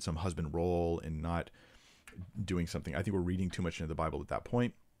abandoned some husband role and not doing something. I think we're reading too much into the Bible at that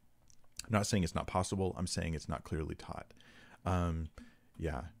point. I'm not saying it's not possible. I'm saying it's not clearly taught.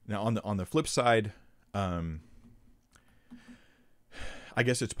 Yeah. Now on the flip side. I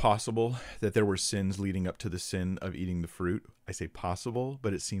guess it's possible that there were sins leading up to the sin of eating the fruit. I say possible,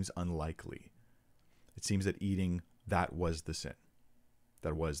 but it seems unlikely. It seems that eating that was the sin.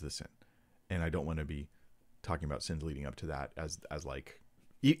 That was the sin. And I don't want to be talking about sins leading up to that as like,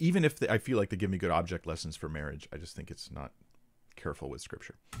 even if I feel like they give me good object lessons for marriage, I just think it's not careful with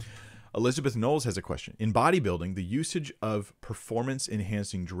scripture. Elizabeth Knowles has a question. In bodybuilding, the usage of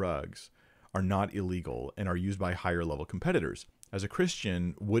performance-enhancing drugs are not illegal and are used by higher level competitors. As a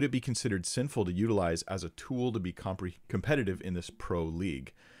Christian, would it be considered sinful to utilize as a tool to be competitive in this pro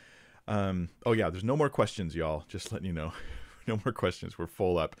league? Oh yeah, there's no more questions, y'all. Just letting you know. No more questions. We're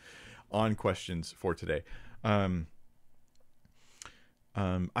full up on questions for today. I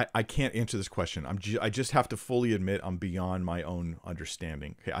can't answer this question. I just have to fully admit I'm beyond my own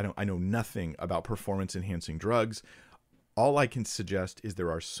understanding. Okay, I know nothing about performance enhancing drugs. All I can suggest is there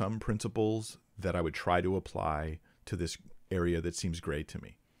are some principles that I would try to apply to this area that seems gray to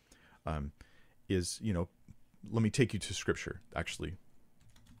me. Let me take you to scripture, actually,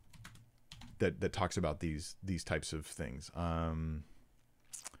 that talks about these types of things.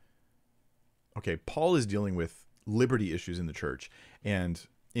 Okay, Paul is dealing with liberty issues in the church, and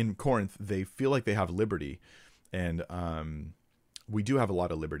in Corinth they feel like they have liberty, and we do have a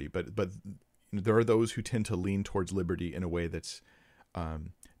lot of liberty, but there are those who tend to lean towards liberty in a way that's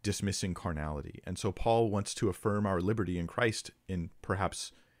dismissing carnality. And so Paul wants to affirm our liberty in Christ in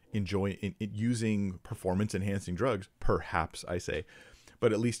perhaps using performance enhancing drugs, perhaps I say,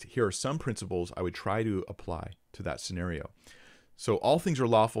 but at least here are some principles I would try to apply to that scenario. So all things are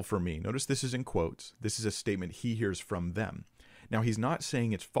lawful for me. Notice this is in quotes. This is a statement he hears from them. Now he's not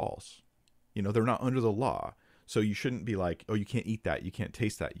saying it's false. They're not under the law. So you shouldn't be like, oh, you can't eat that. You can't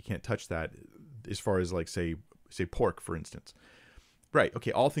taste that. You can't touch that. As far as like, say pork, for instance. Right.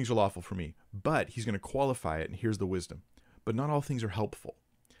 Okay. All things are lawful for me, but he's going to qualify it. And here's the wisdom, but not all things are helpful.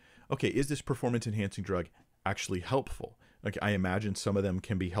 Okay. Is this performance enhancing drug actually helpful? Like, I imagine some of them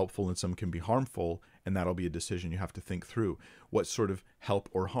can be helpful and some can be harmful. And that'll be a decision you have to think through. What sort of help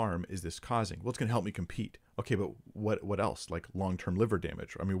or harm is this causing? Well, it's going to help me compete. Okay. But what else? Like long-term liver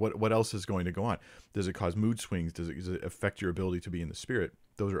damage? I mean, what else is going to go on? Does it cause mood swings? Does it affect your ability to be in the spirit?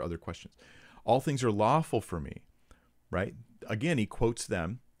 Those are other questions. All things are lawful for me. Right? Again, he quotes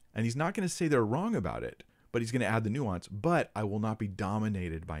them, and he's not going to say they're wrong about it, but he's going to add the nuance, but I will not be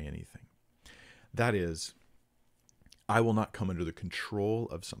dominated by anything. That is, I will not come under the control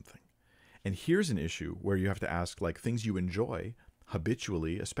of something. And here's an issue where you have to ask, like, things you enjoy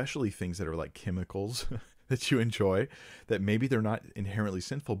habitually, especially things that are like chemicals that you enjoy, that maybe they're not inherently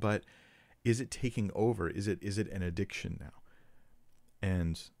sinful, but is it taking over? Is it an addiction now?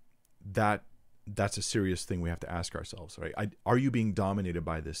 And that's a serious thing we have to ask ourselves, right? Are you being dominated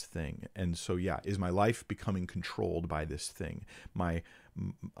by this thing? And so, yeah, is my life becoming controlled by this thing? When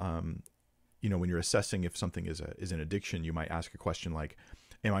you're assessing if something is an addiction, you might ask a question like,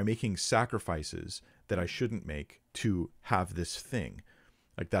 am I making sacrifices that I shouldn't make to have this thing?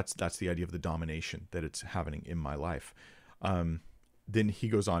 Like that's the idea of the domination that it's happening in my life. Then he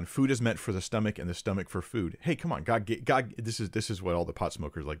goes on, food is meant for the stomach and the stomach for food. Hey, come on, God, this is what all the pot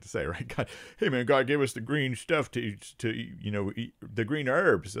smokers like to say, right? God, hey man, God gave us the green stuff to eat the green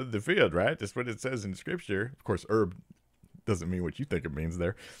herbs of the field, right? That's what it says in scripture. Of course, herb doesn't mean what you think it means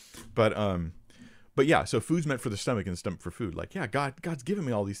there. But yeah, so food's meant for the stomach and the stomach for food. Like, yeah, God's given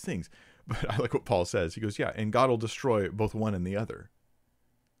me all these things. But I like what Paul says. He goes, yeah, and God will destroy both one and the other.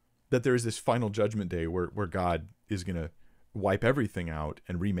 That there is this final judgment day where God is going to wipe everything out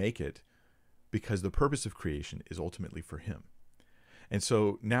and remake it, because the purpose of creation is ultimately for him. And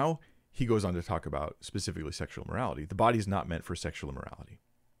so now he goes on to talk about specifically sexual immorality. The body is not meant for sexual immorality,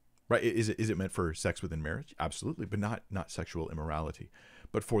 right? Is it meant for sex within marriage? Absolutely, but not sexual immorality,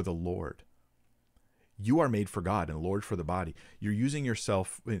 but for the Lord. You are made for God and Lord for the body. You're using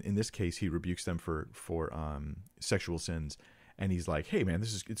yourself. In this case, he rebukes them for sexual sins. And he's like, hey, man,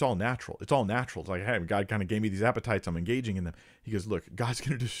 it's all natural. It's all natural. It's like, hey, God kind of gave me these appetites. I'm engaging in them. He goes, look, God's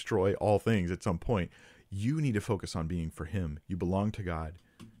going to destroy all things at some point. You need to focus on being for him. You belong to God.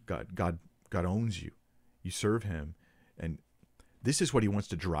 God owns you. You serve him. And this is what he wants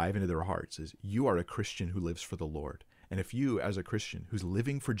to drive into their hearts, is you are a Christian who lives for the Lord. And if you, as a Christian who's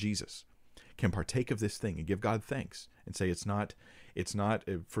living for Jesus, can partake of this thing and give God thanks and say it's not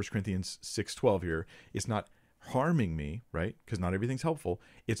 1 Corinthians 6:12 here, it's not harming me, right? Because not everything's helpful.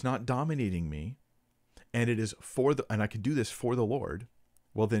 It's not dominating me, and it is and I can do this for the Lord.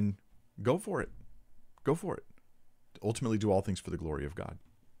 Well, then go for it. Go for it. Ultimately, do all things for the glory of God.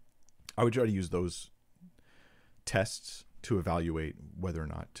 I would try to use those tests to evaluate whether or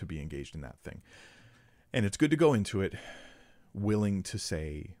not to be engaged in that thing. And it's good to go into it willing to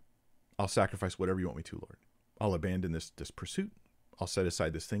say, I'll sacrifice whatever you want me to, Lord. I'll abandon this pursuit. I'll set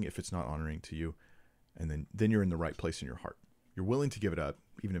aside this thing if it's not honoring to you. And then you're in the right place in your heart. You're willing to give it up,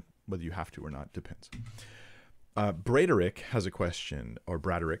 even if whether you have to or not depends. Braderick has a question, or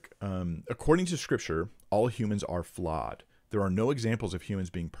Braderick. According to Scripture, all humans are flawed. There are no examples of humans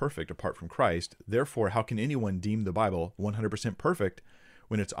being perfect apart from Christ. Therefore, how can anyone deem the Bible 100% perfect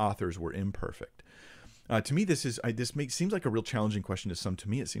when its authors were imperfect? To me, this seems like a real challenging question to some. To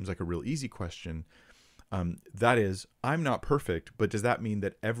me, it seems like a real easy question. That is, I'm not perfect, but does that mean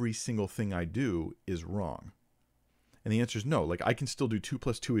that every single thing I do is wrong? And the answer is no. Like, I can still do 2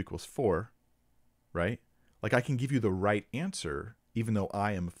 + 2 = 4, right? Like, I can give you the right answer, even though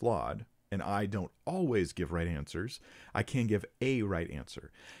I am flawed, and I don't always give right answers. I can give a right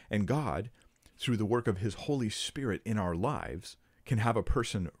answer. And God, through the work of his Holy Spirit in our lives, can have a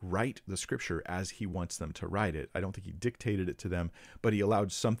person write the scripture as he wants them to write it. I don't think he dictated it to them, but he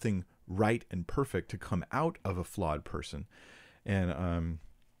allowed something right and perfect to come out of a flawed person. And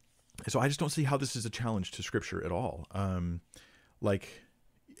so I just don't see how this is a challenge to scripture at all. And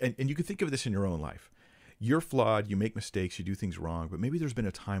you can think of this in your own life. You're flawed, you make mistakes, you do things wrong, but maybe there's been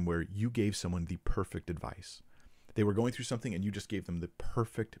a time where you gave someone the perfect advice. They were going through something and you just gave them the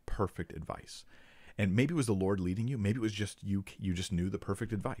perfect advice. And maybe it was the Lord leading you. Maybe it was just you just knew the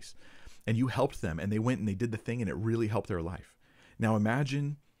perfect advice. And you helped them, and they went and they did the thing, and it really helped their life. Now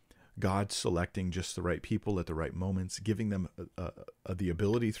imagine God selecting just the right people at the right moments, giving them the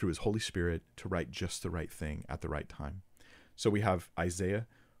ability through his Holy Spirit to write just the right thing at the right time. So we have Isaiah,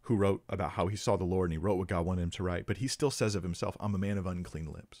 who wrote about how he saw the Lord, and he wrote what God wanted him to write. But he still says of himself, I'm a man of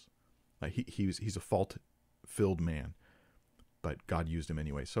unclean lips. He's a fault-filled man, but God used him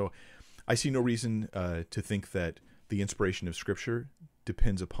anyway. So I see no reason to think that the inspiration of Scripture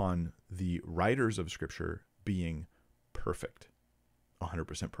depends upon the writers of Scripture being perfect,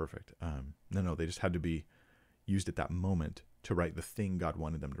 100% perfect. No, they just had to be used at that moment to write the thing God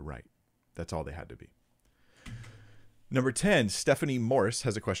wanted them to write. That's all they had to be. Number 10, Stephanie Morris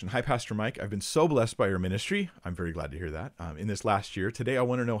has a question. Hi, Pastor Mike. I've been so blessed by your ministry. I'm very glad to hear that. In this last year, today I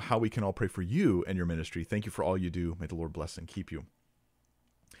want to know how we can all pray for you and your ministry. Thank you for all you do. May the Lord bless and keep you.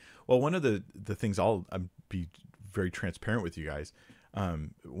 Well, one of the things I'll be very transparent with you guys.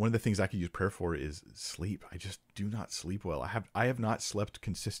 One of the things I could use prayer for is sleep. I just do not sleep well. I have not slept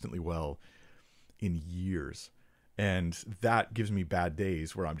consistently well in years. And that gives me bad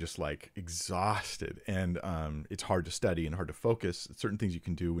days where I'm just like exhausted, and it's hard to study and hard to focus. Certain things you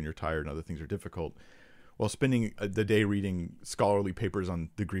can do when you're tired and other things are difficult. While spending the day reading scholarly papers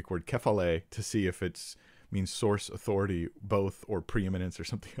on the Greek word kephale to see if it means source, authority, both, or preeminence or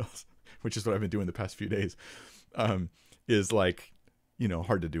something else, which is what I've been doing the past few days, is like,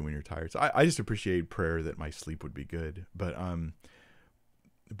 hard to do when you're tired. So I just appreciate prayer that my sleep would be good. But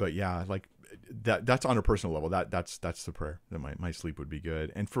yeah, like that's on a personal level. That's the prayer, that my sleep would be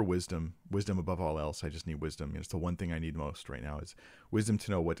good. And for wisdom above all else, I just need wisdom. It's the one thing I need most right now is wisdom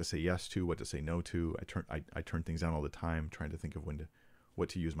to know what to say yes to, what to say no to. I turn things down all the time, trying to think of what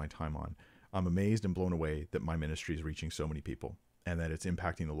to use my time on. I'm amazed and blown away that my ministry is reaching so many people and that it's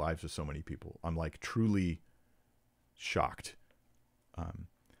impacting the lives of so many people. I'm like truly shocked.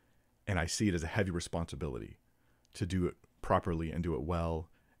 And I see it as a heavy responsibility to do it properly and do it well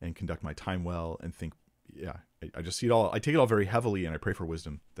and conduct my time well and think, I just see it all. I take it all very heavily, and I pray for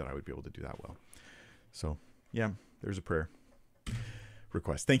wisdom that I would be able to do that well. So yeah, there's a prayer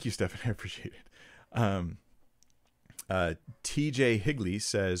request. Thank you, Stephanie. I appreciate it. TJ Higley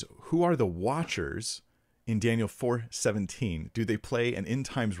says, who are the watchers in Daniel 4:17? Do they play an end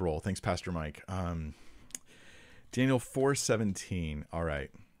times role? Thanks, Pastor Mike. Daniel 4:17. All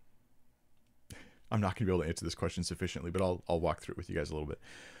right. I'm not going to be able to answer this question sufficiently, but I'll walk through it with you guys a little bit.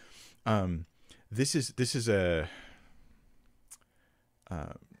 This is a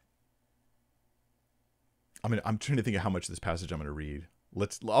I'm trying to think of how much of this passage I'm going to read.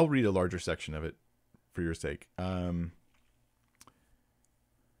 I'll read a larger section of it for your sake.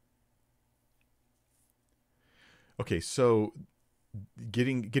 Okay, so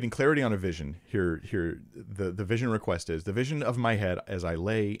getting clarity on a vision here the vision request is: the vision of my head as I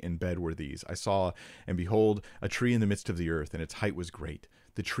lay in bed were these: I saw, and behold, a tree in the midst of the earth, and its height was great.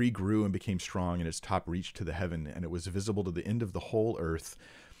 The tree grew and became strong, and its top reached to the heaven, and it was visible to the end of the whole earth.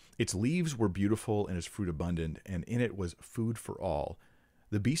 Its leaves were beautiful, and its fruit abundant, and in it was food for all.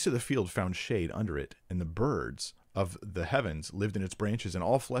 The beasts of the field found shade under it, and the birds of the heavens lived in its branches, and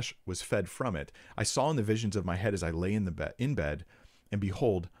all flesh was fed from it. I saw in the visions of my head as I lay in bed, and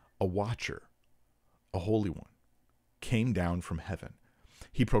behold, a watcher, a holy one, came down from heaven.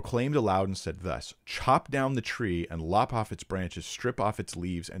 He proclaimed aloud and said thus: chop down the tree and lop off its branches, strip off its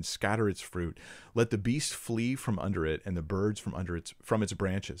leaves and scatter its fruit. Let the beasts flee from under it and the birds from its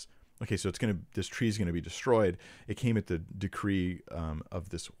branches. Okay, so this tree is going to be destroyed. It came at the decree of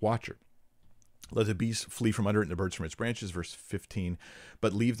this watcher. Let the beasts flee from under it and the birds from its branches. Verse 15,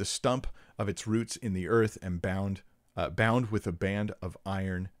 but leave the stump of its roots in the earth and bound with a band of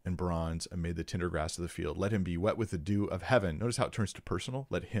iron and bronze amid the tender grass of the field. Let him be wet with the dew of heaven. Notice how it turns to personal.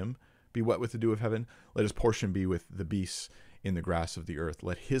 Let him be wet with the dew of heaven. Let his portion be with the beasts in the grass of the earth.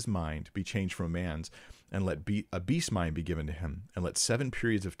 Let his mind be changed from a man's, and let a beast's mind be given to him. And let 7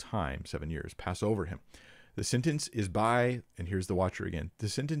 periods of time, 7 years, pass over him. The sentence is by, and here's the watcher again, the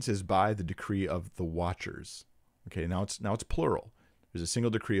sentence is by the decree of the watchers. Okay, now it's plural. There's a single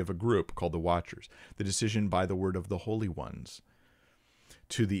decree of a group called the watchers. The decision by the word of the holy ones,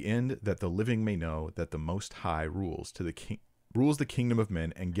 to the end that the living may know that the Most High rules the kingdom of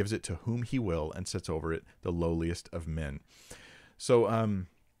men and gives it to whom he will, and sets over it the lowliest of men. So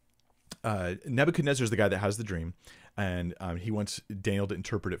Nebuchadnezzar is the guy that has the dream, and he wants Daniel to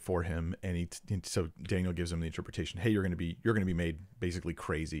interpret it for him. And so Daniel gives him the interpretation. Hey, you're going to be made basically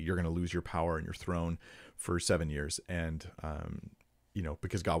crazy. You're going to lose your power and your throne for 7 years, and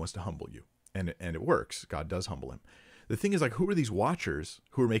because God wants to humble you, and it works. God does humble him. The thing is, like, who are these watchers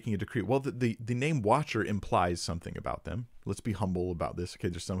who are making a decree? Well, the name watcher implies something about them. Let's be humble about this. Okay,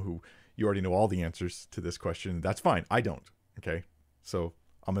 there's some who you already know all the answers to this question. That's fine. I don't. Okay, so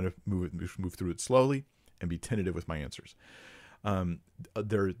I'm going to move through it slowly and be tentative with my answers.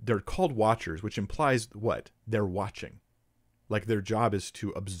 They're called watchers, which implies what? They're watching. Like, their job is to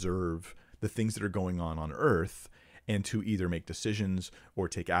observe the things that are going on earth, and to either make decisions or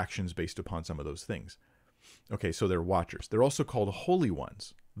take actions based upon some of those things. Okay, so they're watchers. They're also called holy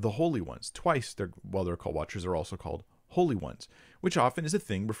ones. The holy ones. Twice, they're called watchers, they're also called holy ones, which often is a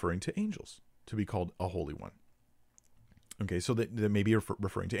thing referring to angels, to be called a holy one. Okay, so that may be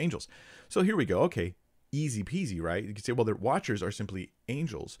referring to angels. So here we go. Okay, easy peasy, right? You can say, well, the watchers are simply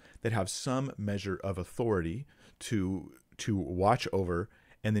angels that have some measure of authority to watch over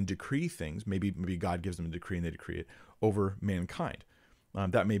and then decree things. Maybe God gives them a decree and they decree it over mankind.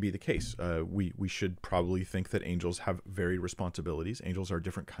 That may be the case. We should probably think that angels have varied responsibilities. Angels are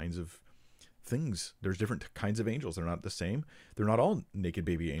different kinds of things. There's different kinds of angels. They're not the same. They're not all naked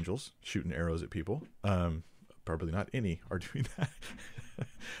baby angels shooting arrows at people. Probably not any are doing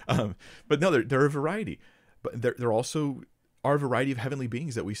that. But no, there are a variety. But there also are a variety of heavenly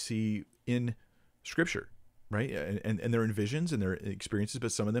beings that we see in Scripture, right? And they're in visions and they're experiences,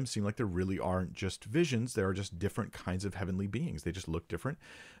 but some of them seem like they really aren't just visions. They are just different kinds of heavenly beings. They just look different.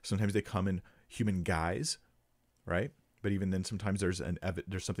 Sometimes they come in human guise, right? But even then, sometimes there's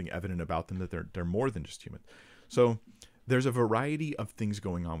something evident about them that they're more than just human. So there's a variety of things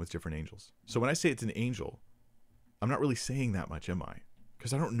going on with different angels. So when I say it's an angel, I'm not really saying that much, am I?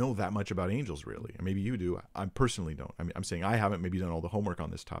 Because I don't know that much about angels, really. And maybe you do. I personally don't. I mean, I'm saying I haven't maybe done all the homework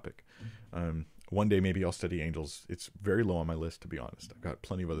on this topic. One day maybe I'll study angels. It's very low on my list, to be honest. I've got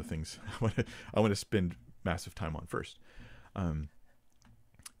plenty of other things I want to spend massive time on first. And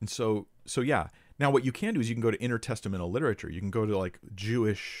so yeah. Now what you can do is you can go to intertestamental literature. You can go to like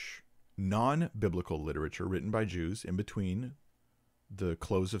Jewish non-biblical literature written by Jews in between the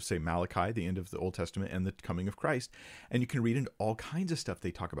close of, say, Malachi, the end of the Old Testament, and the coming of Christ. And you can read into all kinds of stuff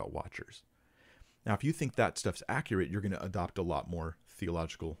they talk about watchers. Now, if you think that stuff's accurate, you're going to adopt a lot more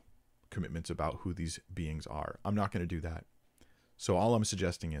theological commitments about who these beings are. I'm not going to do that. So all I'm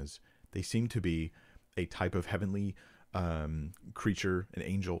suggesting is they seem to be a type of heavenly creature, an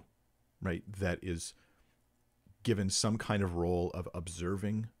angel, right, that is given some kind of role of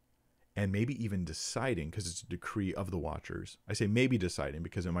observing and maybe even deciding, because it's a decree of the watchers. I say maybe deciding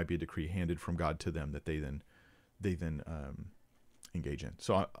because it might be a decree handed from God to them that they then engage in.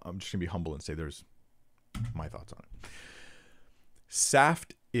 So I'm just gonna be humble and say there's my thoughts on it.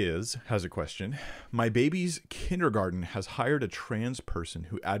 Saft has a question. My baby's kindergarten has hired a trans person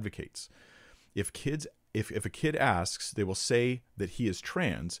who advocates. If a kid asks, they will say that he is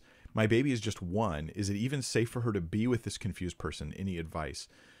trans. My baby is just 1. Is it even safe for her to be with this confused person? Any advice?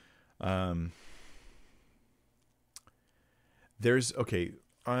 Like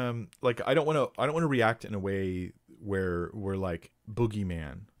I don't want to react in a way where we're like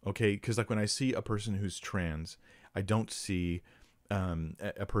boogeyman, okay? Because like when I see a person who's trans, I don't see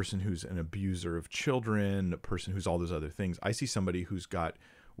a person who's an abuser of children, a person who's all those other things. I see somebody who's got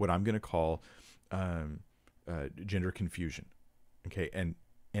what I'm going to call gender confusion, okay? And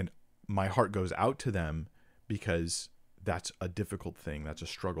my heart goes out to them because that's a difficult thing. That's a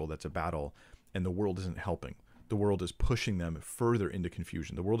struggle. That's a battle. And the world isn't helping. The world is pushing them further into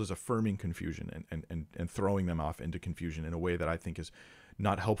confusion. The world is affirming confusion and throwing them off into confusion in a way that I think is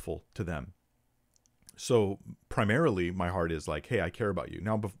not helpful to them. So primarily my heart is like, hey, I care about you.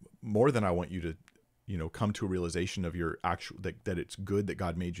 Now, more than I want you to, come to a realization of your actual, that it's good that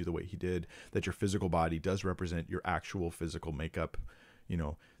God made you the way he did, that your physical body does represent your actual physical makeup,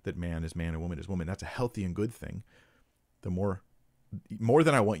 that man is man and woman is woman. That's a healthy and good thing. The more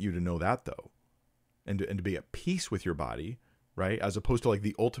than I want you to know that, though, and to be at peace with your body, right? As opposed to like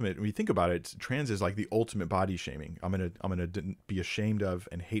the ultimate. When you think about it, trans is like the ultimate body shaming. I'm gonna be ashamed of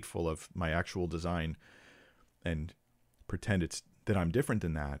and hateful of my actual design, and pretend that I'm different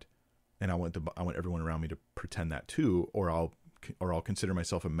than that, and I want everyone around me to pretend that too, or I'll consider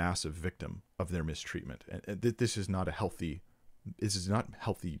myself a massive victim of their mistreatment. And this is not healthy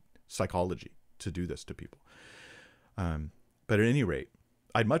psychology to do this to people. But at any rate,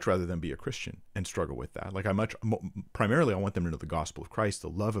 I'd much rather them be a Christian and struggle with that. Like primarily I want them to know the gospel of Christ, the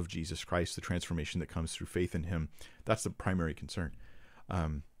love of Jesus Christ, the transformation that comes through faith in him. That's the primary concern.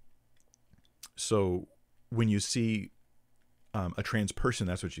 So when you see a trans person,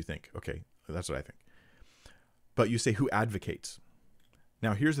 that's what you think. Okay, that's what I think. But you say, who advocates?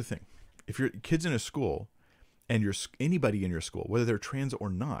 Now, here's the thing. If your kid's in a school and anybody in your school, whether they're trans or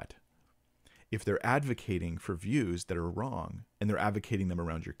not, if they're advocating for views that are wrong and they're advocating them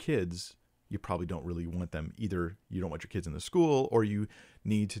around your kids, you probably don't really want them. Either you don't want your kids in the school, or you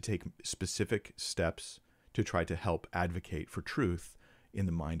need to take specific steps to try to help advocate for truth in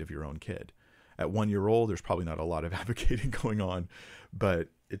the mind of your own kid. At 1 year old, there's probably not a lot of advocating going on, but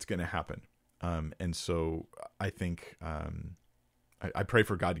it's going to happen. And so I think I pray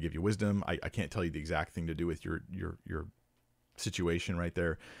for God to give you wisdom. I can't tell you the exact thing to do with your situation right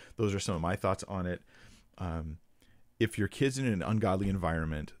there. Those are some of my thoughts on it. If your kid's in an ungodly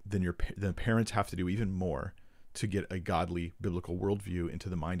environment, then the parents have to do even more to get a godly biblical worldview into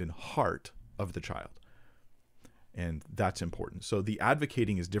the mind and heart of the child. And that's important. So the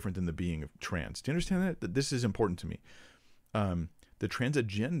advocating is different than the being of trans. Do you understand that? That this is important to me. The trans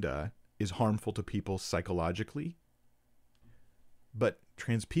agenda is harmful to people psychologically, but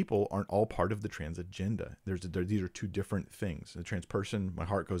trans people aren't all part of the trans agenda. These are two different things. A trans person, my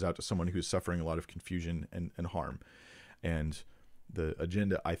heart goes out to someone who's suffering a lot of confusion and harm. And the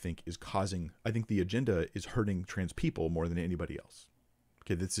agenda, I think the agenda is hurting trans people more than anybody else.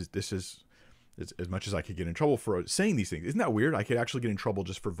 Okay, this is as much as I could get in trouble for saying these things. Isn't that weird? I could actually get in trouble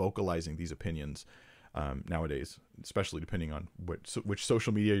just for vocalizing these opinions. nowadays, especially depending on which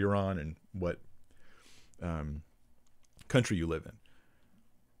social media you're on and what country you live in.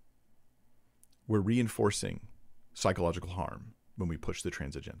 We're reinforcing psychological harm when we push the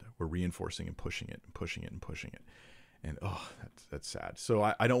trans agenda. We're reinforcing and pushing it and pushing it and pushing it. And that's sad. So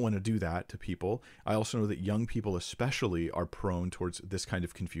I don't want to do that to people. I also know that young people especially are prone towards this kind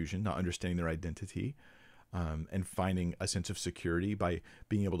of confusion, not understanding their identity, and finding a sense of security by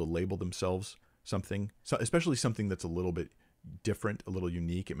being able to label themselves something, so especially something that's a little bit different, a little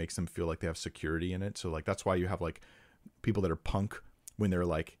unique. It makes them feel like they have security in it. So like, that's why you have like people that are punk when they're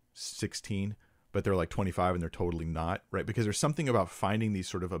like 16, but they're like 25 and they're totally not, right? Because there's something about finding these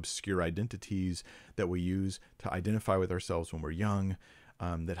sort of obscure identities that we use to identify with ourselves when we're young,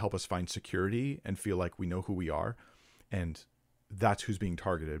 that help us find security and feel like we know who we are. And that's who's being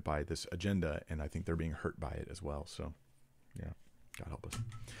targeted by this agenda. And I think they're being hurt by it as well. So yeah, God help us.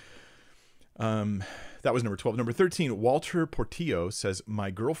 That was number 12. Number 13, Walter Portillo says, my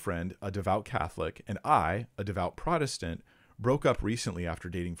girlfriend, a devout Catholic, and I, a devout Protestant, broke up recently after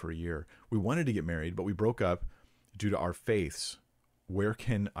dating for a year. We wanted to get married, but we broke up due to our faiths. Where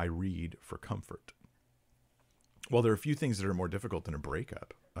can I read for comfort? Well, there are a few things that are more difficult than a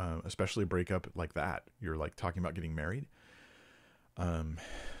breakup, especially a breakup like that. You're like talking about getting married.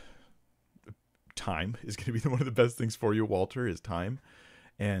 Time is going to be one of the best things for you, Walter, is time.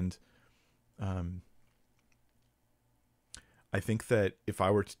 And I think that if I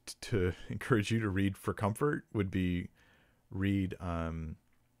were to encourage you to read for comfort, would be read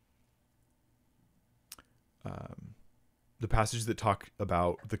the passages that talk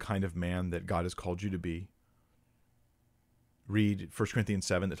about the kind of man that God has called you to be. Read 1 Corinthians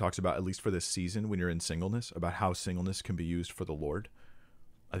 7 that talks about, at least for this season when you're in singleness, about how singleness can be used for the Lord.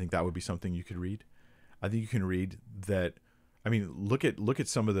 I think that would be something you could read. I think you can read that. I mean, look at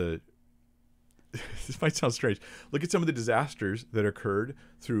some of the, this might sound strange. Look at some of the disasters that occurred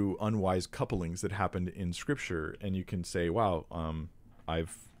through unwise couplings that happened in Scripture, and you can say, "Wow,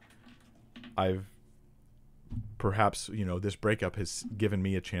 I've perhaps, this breakup has given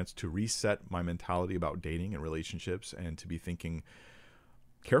me a chance to reset my mentality about dating and relationships, and to be thinking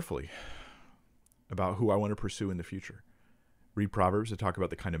carefully about who I want to pursue in the future." Read Proverbs to talk about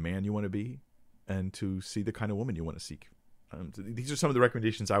the kind of man you want to be, and to see the kind of woman you want to seek. These are some of the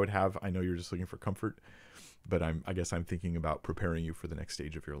recommendations I would have. I know you're just looking for comfort, but I guess I'm thinking about preparing you for the next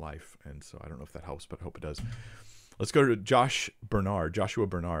stage of your life. And so I don't know if that helps, but I hope it does. Let's go to Joshua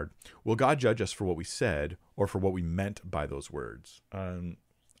Bernard. Will God judge us for what we said or for what we meant by those words?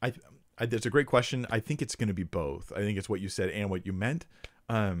 That's a great question. I think it's going to be both. I think it's what you said and what you meant.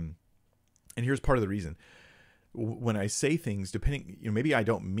 And here's part of the reason. When I say things, depending, maybe I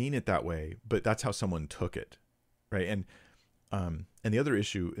don't mean it that way, but that's how someone took it. Right. And the other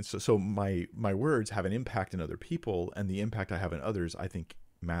issue is, so my words have an impact on other people, and the impact I have on others, I think,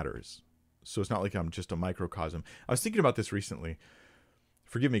 matters. So it's not like I'm just a microcosm. I was thinking about this recently.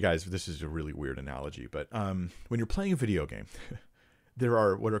 Forgive me, guys, if this is a really weird analogy, but when you're playing a video game, there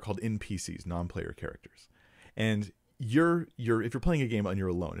are what are called NPCs, non-player characters. And if you're playing a game and you're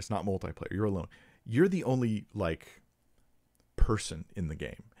alone, it's not multiplayer, you're alone. You're the only person in the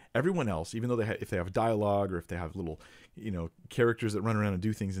game. Everyone else, even though if they have dialogue or if they have little, characters that run around and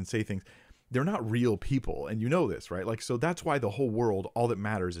do things and say things, they're not real people. And you know this, right? So that's why the whole world, all that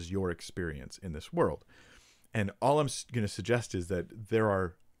matters is your experience in this world. And all I'm going to suggest is that there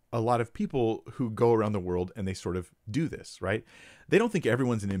are a lot of people who go around the world and they sort of do this, right? They don't think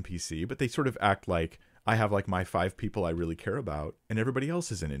everyone's an NPC, but they sort of act like, I have my 5 people I really care about, and everybody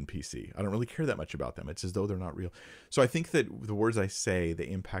else is an NPC. I don't really care that much about them. It's as though they're not real. So I think that the words I say, they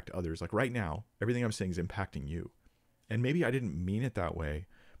impact others. Like right now, everything I'm saying is impacting you. And maybe I didn't mean it that way,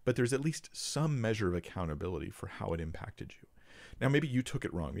 but there's at least some measure of accountability for how it impacted you. Now, maybe you took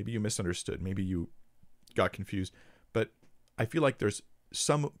it wrong. Maybe you misunderstood. Maybe you got confused. But I feel like there's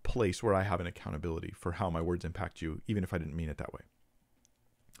some place where I have an accountability for how my words impact you, even if I didn't mean it that way.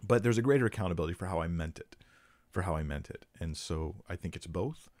 But there's a greater accountability for how I meant it. And so I think it's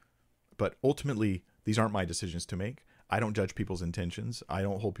both. But ultimately, these aren't my decisions to make. I don't judge people's intentions. I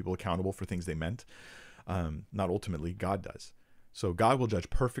don't hold people accountable for things they meant. Not ultimately, God does. So God will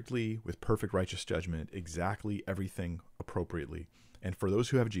judge perfectly with perfect righteous judgment, exactly everything appropriately. And for those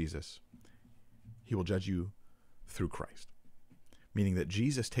who have Jesus, he will judge you through Christ. Meaning that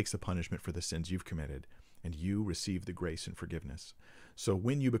Jesus takes the punishment for the sins you've committed, and you receive the grace and forgiveness. So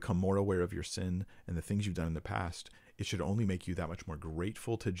when you become more aware of your sin and the things you've done in the past, it should only make you that much more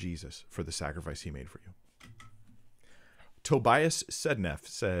grateful to Jesus for the sacrifice he made for you. Tobias Sedneff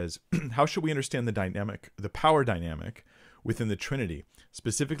says, how should we understand the power dynamic within the Trinity,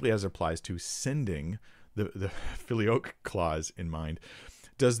 specifically as it applies to sending, the filioque clause in mind.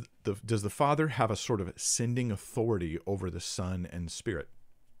 Does the Father have a sort of sending authority over the Son and Spirit?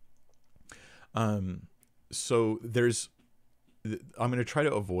 So I'm going to try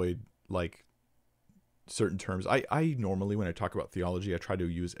to avoid like certain terms. I normally, when I talk about theology, I try to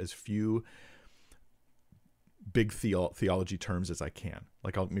use as few big theology terms as I can.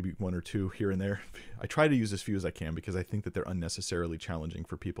 Like I'll maybe one or two here and there. I try to use as few as I can because I think that they're unnecessarily challenging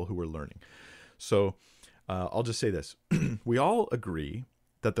for people who are learning. So I'll just say this. We all agree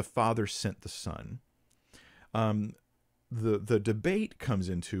that the Father sent the Son. The debate comes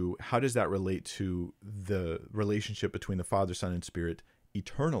into how does that relate to the relationship between the Father, Son, and Spirit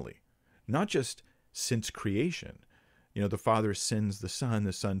eternally, not just since creation. You know, the Father sends the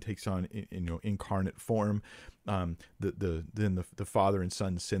Son takes on incarnate form. Then the Father and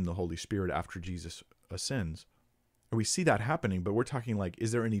Son send the Holy Spirit after Jesus ascends. We see that happening, but we're talking like,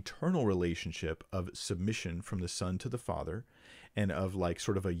 is there an eternal relationship of submission from the Son to the Father, and of like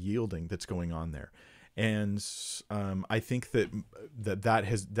sort of a yielding that's going on there? And I think that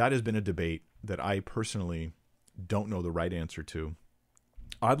has been a debate that I personally don't know the right answer to.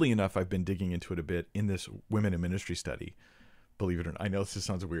 Oddly enough, I've been digging into it a bit in this Women in Ministry study. Believe it or not, I know this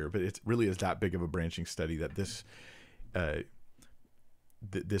sounds weird, but it really is that big of a branching study that this is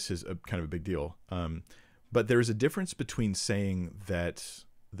a kind of a big deal. But there's a difference between saying that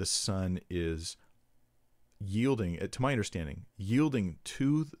the Son is yielding, to my understanding, yielding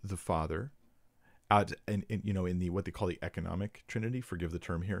to the Father in the what they call the economic Trinity, forgive the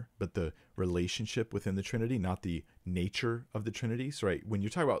term here, but the relationship within the Trinity, not the nature of the Trinity. So right, when you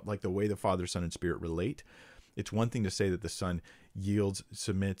talk about like the way the Father, Son, and Spirit relate, it's one thing to say that the Son yields,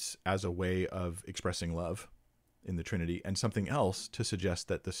 submits as a way of expressing love in the Trinity, and something else to suggest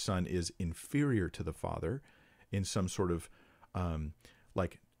that the Son is inferior to the Father in some sort of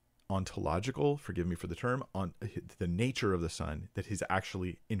like ontological, forgive me for the term, on the nature of the Son, that he's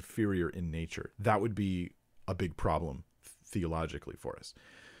actually inferior in nature. That would be a big problem theologically for us.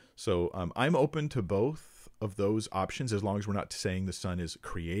 So I'm open to both of those options, as long as we're not saying the Son is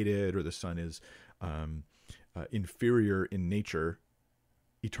created or the Son is inferior in nature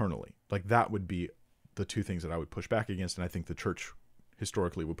eternally. Like that would be the two things that I would push back against, and I think the church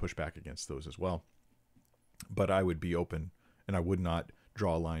historically would push back against those as well. But I would be open, and I would not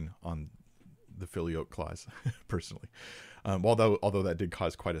draw a line on the filioque clause personally, although that did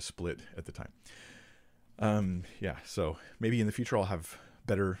cause quite a split at the time. So maybe in the future I'll have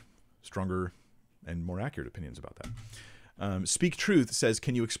better, stronger, and more accurate opinions about that. Speak Truth says,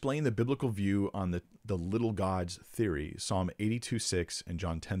 can you explain the biblical view on the little gods theory? Psalm 82:6 and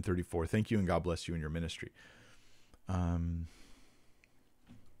John 10:34. Thank you, and God bless you in your ministry.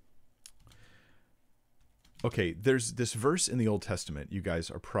 Okay, there's this verse in the Old Testament you guys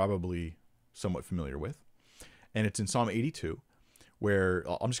are probably somewhat familiar with, and it's in Psalm 82, where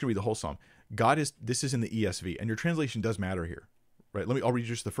I'm just going to read the whole psalm. This is in the ESV, and your translation does matter here, right? I'll read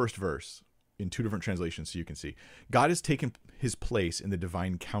just the first verse in two different translations so you can see. God has taken his place in the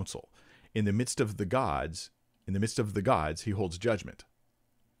divine council. In the midst of the gods, he holds judgment.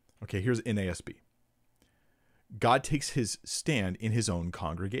 Okay, here's NASB. God takes his stand in his own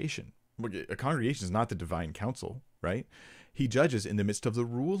congregation. A congregation is not the divine council, right? He judges in the midst of the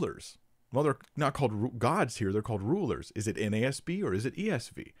rulers. Well, they're not called gods here. They're called rulers. Is it NASB or is it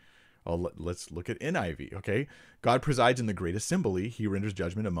ESV? Let's look at NIV, okay? God presides in the great assembly. He renders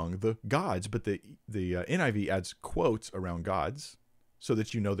judgment among the gods. But the NIV adds quotes around gods so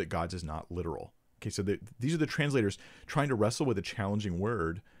that you know that gods is not literal. Okay, so these are the translators trying to wrestle with a challenging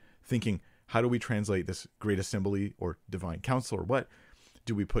word, thinking, how do we translate this great assembly or divine council or what?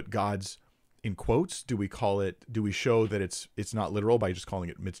 Do we put gods in quotes? Do we show that it's not literal by just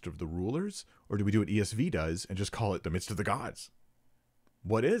calling it midst of the rulers? Or do we do what ESV does and just call it the midst of the gods?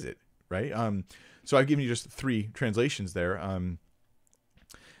 What is it, right? So I've given you just three translations there.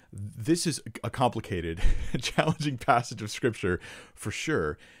 This is a complicated, challenging passage of scripture for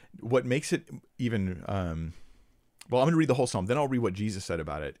sure. What makes it even, I'm going to read the whole psalm, then I'll read what Jesus said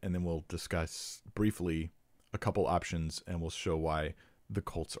about it, and then we'll discuss briefly a couple options, and we'll show why the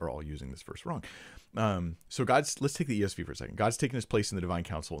cults are all using this verse wrong. So let's take the ESV for a second. God's taken his place in the divine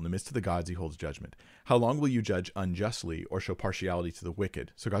council. In the midst of the gods, he holds judgment. How long will you judge unjustly or show partiality to the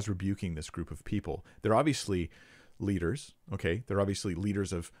wicked? So God's rebuking this group of people. They're obviously leaders, okay? They're obviously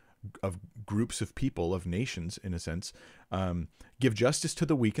leaders of groups of people, of nations, in a sense. Give justice to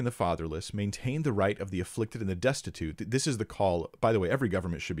the weak and the fatherless. Maintain the right of the afflicted and the destitute. This is the call. By the way, every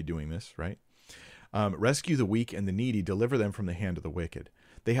government should be doing this, right? Rescue the weak and the needy, deliver them from the hand of the wicked.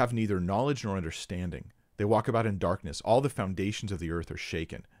 They have neither knowledge nor understanding. They walk about in darkness. All the foundations of the earth are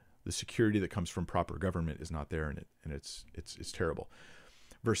shaken. The security that comes from proper government is not there, and it's terrible.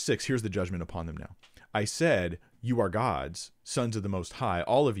 Verse 6, here's the judgment upon them now. I said, you are gods, sons of the Most High,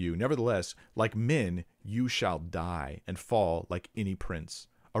 all of you. Nevertheless, like men, you shall die and fall like any prince.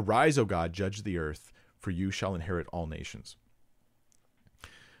 Arise, O God, judge the earth, for you shall inherit all nations.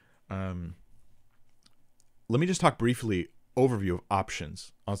 Let me just talk briefly, overview of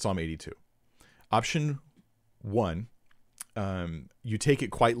options on Psalm 82. Option 1, you take it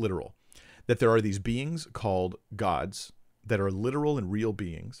quite literal, that there are these beings called gods that are literal and real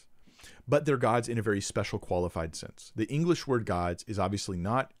beings, but they're gods in a very special qualified sense. The English word gods is obviously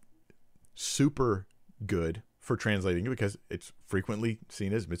not super good for translating it because it's frequently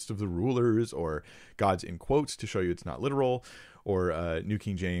seen as midst of the rulers or gods in quotes to show you it's not literal, or New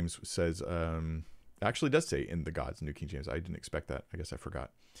King James says, actually does say in the gods, New King James. I didn't expect that. I guess I forgot.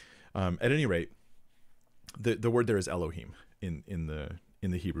 At any rate, the word there is Elohim in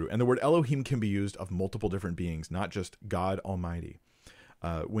the Hebrew, and the word Elohim can be used of multiple different beings, not just God Almighty.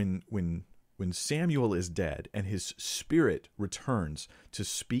 When Samuel is dead and his spirit returns to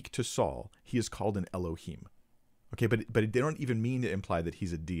speak to Saul, he is called an Elohim. Okay, but they don't even mean to imply that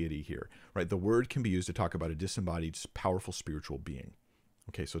he's a deity here, right? The word can be used to talk about a disembodied, powerful spiritual being.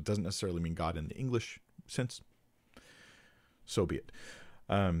 Okay, so it doesn't necessarily mean God in the English sense. So be it.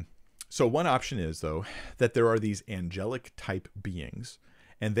 So one option is, though, that there are these angelic type beings,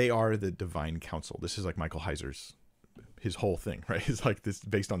 and they are the divine council. This is like Michael Heiser's, his whole thing, right? It's like this,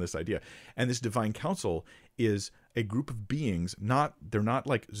 based on this idea. And this divine council is a group of beings, they're not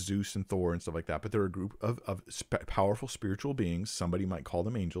like Zeus and Thor and stuff like that, but they're a group of powerful spiritual beings. Somebody might call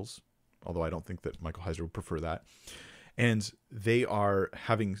them angels, although I don't think that Michael Heiser would prefer that. And they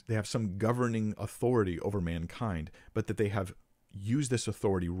have some governing authority over mankind, but that they have used this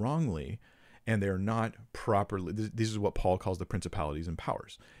authority wrongly, and they're not properly, this is what Paul calls the principalities and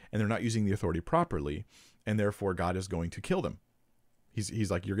powers, and they're not using the authority properly, and therefore God is going to kill them.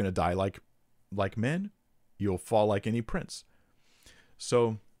 He's like, you're going to die like men, you'll fall like any prince.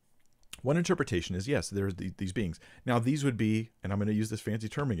 So one interpretation is, yes, there's these beings. Now these would be, and I'm going to use this fancy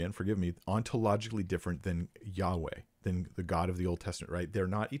term again, forgive me, ontologically different than Yahweh, than the God of the Old Testament, right? They're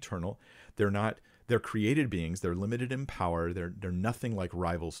not eternal. They're created beings. They're limited in power. They're nothing like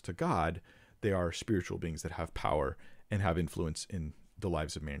rivals to God. They are spiritual beings that have power and have influence in the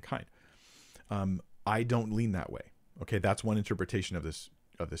lives of mankind. I don't lean that way. Okay, that's one interpretation of this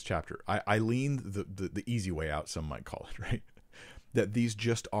chapter. I lean the easy way out, some might call it, right? That these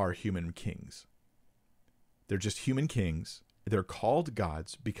just are human kings. They're just human kings. They're called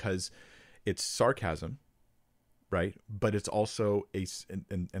gods because it's sarcasm, right? But it's also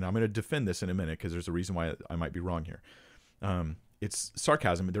and I'm going to defend this in a minute because there's a reason why I might be wrong here. It's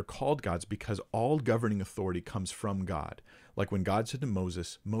sarcasm, and they're called gods because all governing authority comes from God. Like when God said to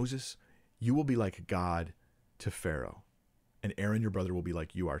Moses, you will be like God to Pharaoh, and Aaron, your brother, will be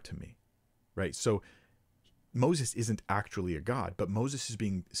like you are to me, right? So Moses isn't actually a god, but Moses is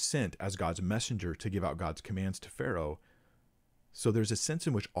being sent as God's messenger to give out God's commands to Pharaoh. So there's a sense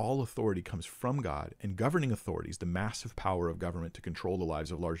in which all authority comes from God, and governing authorities, the massive power of government to control the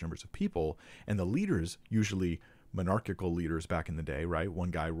lives of large numbers of people, and the leaders, usually monarchical leaders back in the day, right?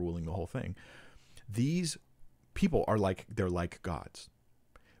 One guy ruling the whole thing. These people they're like gods.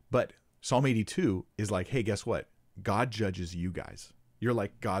 But Psalm 82 is like, hey, guess what? God judges you guys. You're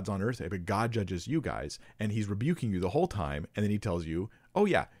like gods on earth, but God judges you guys, and he's rebuking you the whole time. And then he tells you, oh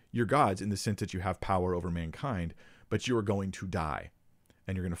yeah, you're gods in the sense that you have power over mankind, but you are going to die,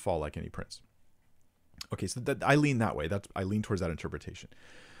 and you're going to fall like any prince. Okay, so I lean that way. I lean towards that interpretation.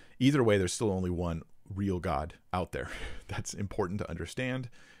 Either way, there's still only one real God out there. That's important to understand.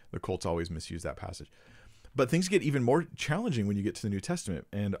 The cults always misuse that passage. But things get even more challenging when you get to the New Testament.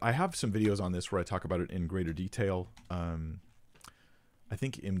 And I have some videos on this where I talk about it in greater detail. I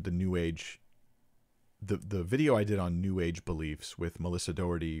think in the New Age, the video I did on New Age beliefs with Melissa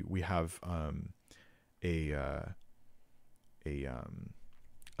Doherty, we have a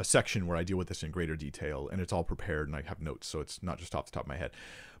section where I deal with this in greater detail, and it's all prepared, and I have notes, so it's not just off the top of my head.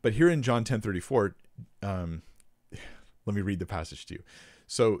 But here in John 10:34, let me read the passage to you.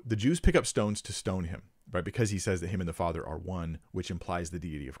 So the Jews pick up stones to stone him, right? Because he says that him and the Father are one, which implies the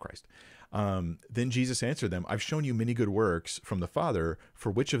deity of Christ. Then Jesus answered them, I've shown you many good works from the Father.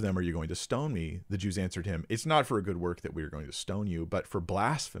 For which of them are you going to stone me? The Jews answered him, it's not for a good work that we are going to stone you, but for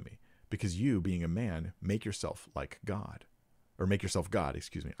blasphemy, because you, being a man, make yourself like God. Or make yourself God,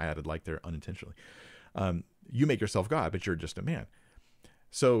 excuse me. I added like there unintentionally. You make yourself God, but you're just a man.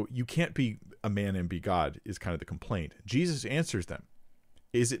 So you can't be a man and be God is kind of the complaint. Jesus answers them.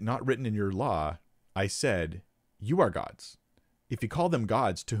 Is it not written in your law, I said, you are gods. If you call them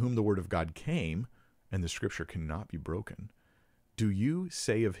gods to whom the word of God came, and the scripture cannot be broken, do you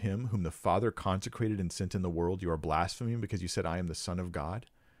say of him whom the Father consecrated and sent in the world, you are blaspheming because you said, I am the Son of God?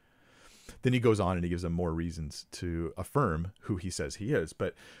 Then he goes on and he gives them more reasons to affirm who he says he is.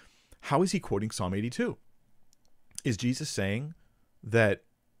 But how is he quoting Psalm 82? Is Jesus saying that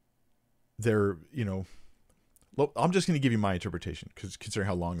they're, I'm just going to give you my interpretation, because considering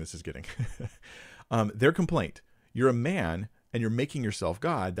how long this is getting. Their complaint, you're a man and you're making yourself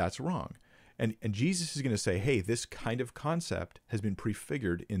God, that's wrong. And Jesus is going to say, hey, this kind of concept has been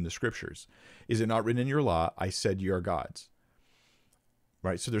prefigured in the scriptures. Is it not written in your law, I said you are gods?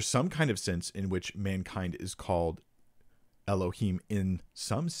 Right? So there's some kind of sense in which mankind is called Elohim in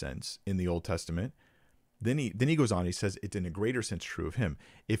some sense in the Old Testament. Then he goes on, he says it's in a greater sense true of him.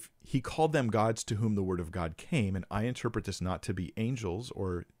 If he called them gods to whom the word of God came, and I interpret this not to be angels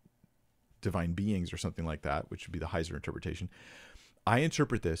or divine beings or something like that, which would be the Heiser interpretation. I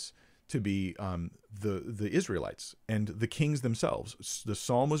interpret this to be the Israelites and the kings themselves. The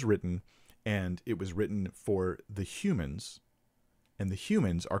psalm was written, and it was written for the humans, and the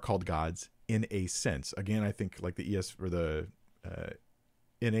humans are called gods in a sense. Again, I think like the ES or the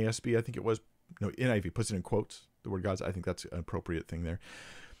NASB, I think it was, no, NIV puts it in quotes, the word gods. I think that's an appropriate thing there.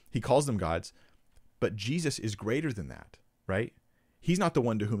 He calls them gods, but Jesus is greater than that, right? He's not the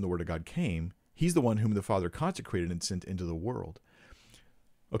one to whom the word of God came. He's the one whom the Father consecrated and sent into the world.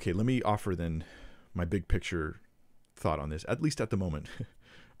 Okay, let me offer then my big picture thought on this, at least at the moment.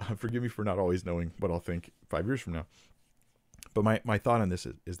 Forgive me for not always knowing what I'll think 5 years from now. But my thought on this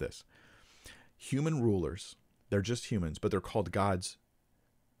is this. Human rulers, they're just humans, but they're called gods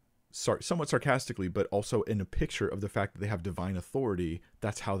somewhat sarcastically, but also in a picture of the fact that they have divine authority.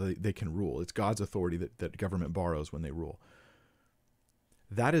 That's how they can rule. It's God's authority that government borrows when they rule.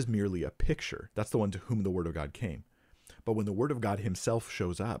 That is merely a picture. That's the one to whom the word of God came. But when the word of God himself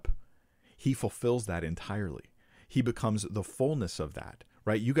shows up, he fulfills that entirely. He becomes the fullness of that,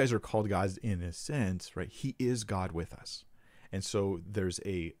 right? You guys are called gods in a sense, right? He is God with us. And so there's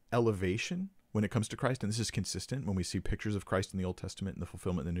a elevation when it comes to Christ, and this is consistent when we see pictures of Christ in the Old Testament and the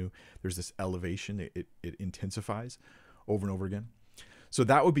fulfillment in the New. There's this elevation. It intensifies over and over again. So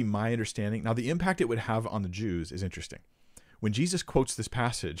that would be my understanding. Now, the impact it would have on the Jews is interesting. When Jesus quotes this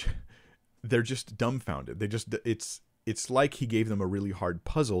passage, they're just dumbfounded. It's like he gave them a really hard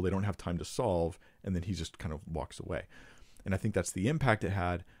puzzle they don't have time to solve, and then he just kind of walks away. And I think that's the impact it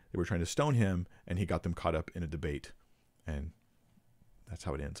had. They were trying to stone him, and he got them caught up in a debate, and that's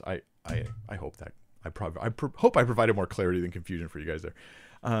how it ends. I hope that hope I provided more clarity than confusion for you guys there.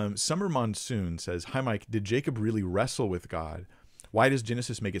 Summer Monsoon says, "Hi Mike, did Jacob really wrestle with God? Why does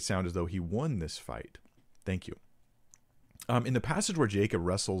Genesis make it sound as though he won this fight?" Thank you. In the passage where Jacob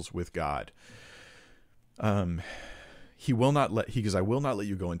wrestles with God, he goes, "I will not let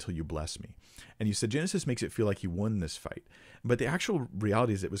you go until you bless me." And you said Genesis makes it feel like he won this fight, but the actual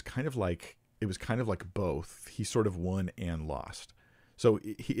reality is it was kind of like both. He sort of won and lost. So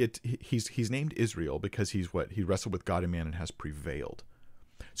he's named Israel because he wrestled with God and man and has prevailed.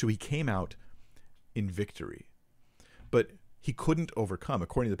 So he came out in victory, but he couldn't overcome.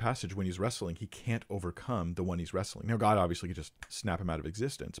 According to the passage, when he's wrestling, he can't overcome the one he's wrestling. Now, God obviously could just snap him out of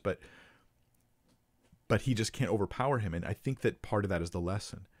existence, but he just can't overpower him. And I think that part of that is the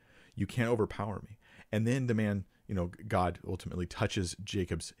lesson. You can't overpower me. And then the man, God ultimately touches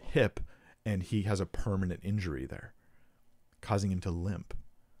Jacob's hip, and he has a permanent injury there, causing him to limp.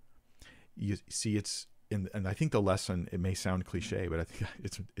 You see, and I think the lesson, it may sound cliche, but I think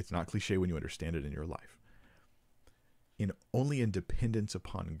it's not cliche when you understand it in your life. Only in dependence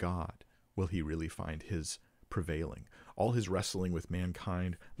upon God will he really find his prevailing. All his wrestling with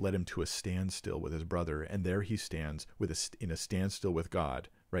mankind led him to a standstill with his brother, and there he stands in a standstill with God.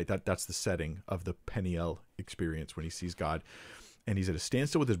 Right? That's the setting of the Peniel experience when he sees God, and he's at a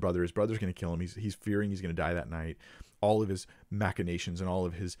standstill with his brother. His brother's going to kill him. He's fearing he's going to die that night. All of his machinations and all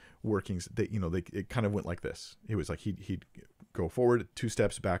of his workings, it kind of went like this. It was like he'd go forward 2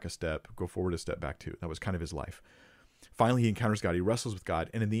 steps, back a step, go forward a step, back 2. That was kind of his life. Finally, he encounters God. He wrestles with God.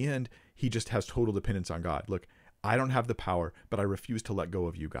 And in the end, he just has total dependence on God. Look, I don't have the power, but I refuse to let go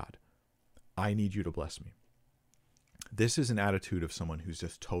of you, God. I need you to bless me. This is an attitude of someone who's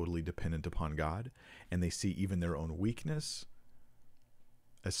just totally dependent upon God, and they see even their own weakness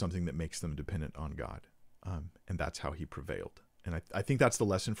as something that makes them dependent on God. And that's how he prevailed. And I think that's the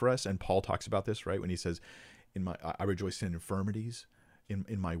lesson for us. And Paul talks about this, right? When he says, I rejoice in infirmities.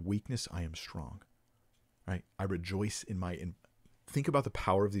 In my weakness, I am strong. Right? I rejoice think about the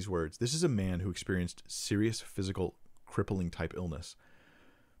power of these words. This is a man who experienced serious physical crippling type illness.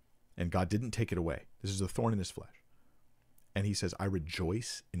 And God didn't take it away. This is a thorn in his flesh. And he says, I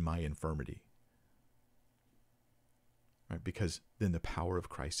rejoice in my infirmity. Right? Because then the power of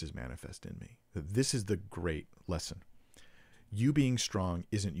Christ is manifest in me. This is the great lesson. You being strong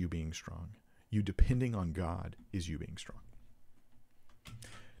isn't you being strong. You depending on God is you being strong.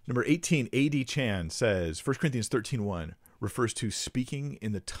 Number 18, A.D. Chan says, 1 Corinthians 13:1 refers to speaking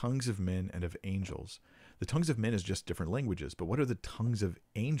in the tongues of men and of angels. The tongues of men is just different languages, but what are the tongues of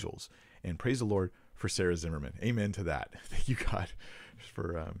angels? And praise the Lord for Sarah Zimmerman. Amen to that. Thank you, God,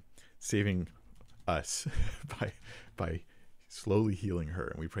 for saving us by slowly healing her,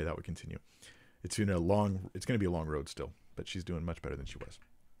 and we pray that would continue. It's going to be a long road still, but she's doing much better than she was.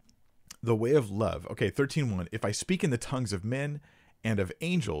 The way of love. Okay, 13:1. If I speak in the tongues of men and of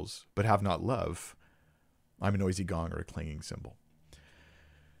angels, but have not love, I'm a noisy gong or a clanging cymbal.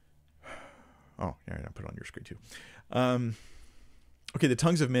 Oh, yeah, I put it on your screen too. Okay, the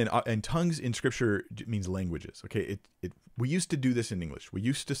tongues of men, and tongues in Scripture means languages. Okay, we used to do this in English. We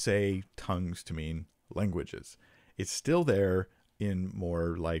used to say tongues to mean languages. It's still there in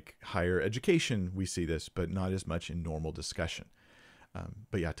more like higher education. We see this, but not as much in normal discussion.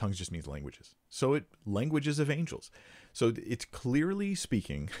 But yeah, tongues just means languages. So languages of angels. So it's clearly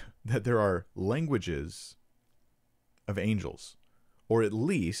speaking that there are languages of angels, or at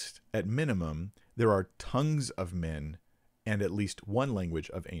least, at minimum, there are tongues of men and at least one language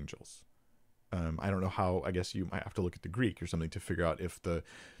of angels. I don't know how, I guess you might have to look at the Greek or something to figure out if the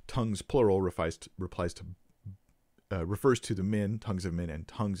tongues plural refers to the men, tongues of men and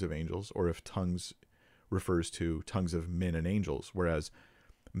tongues of angels, or if tongues refers to tongues of men and angels, whereas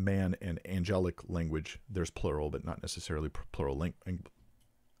man and angelic language, there's plural, but not necessarily plural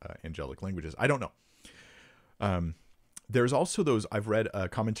angelic languages. I don't know. There's also those, I've read a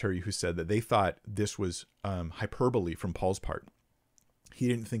commentary who said that they thought this was hyperbole from Paul's part. He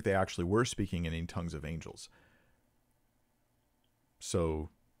didn't think they actually were speaking in any tongues of angels. So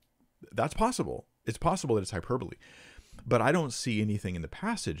that's possible. It's possible that it's hyperbole. But I don't see anything in the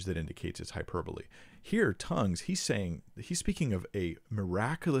passage that indicates it's hyperbole. Here, tongues, he's speaking of a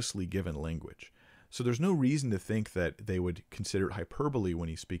miraculously given language. So there's no reason to think that they would consider it hyperbole when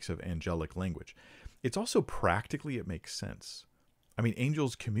he speaks of angelic language. It's also practically, it makes sense. I mean,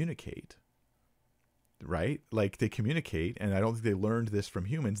 angels communicate, right? Like they communicate, and I don't think they learned this from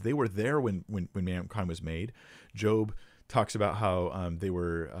humans. They were there when mankind was made. Job talks about how they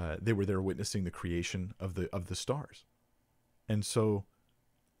were there witnessing the creation of the stars. And so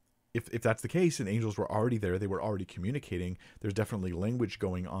if that's the case, and angels were already there, they were already communicating, there's definitely language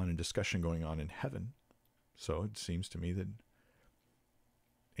going on and discussion going on in heaven. So it seems to me that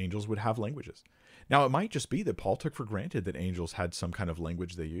angels would have languages. Now, it might just be that Paul took for granted that angels had some kind of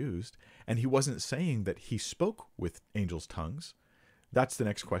language they used, and he wasn't saying that he spoke with angels' tongues. That's the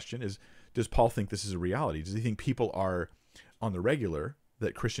next question is, does Paul think this is a reality? Does he think people are on the regular,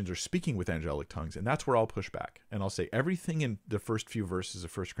 that Christians are speaking with angelic tongues? And that's where I'll push back. And I'll say everything in the first few verses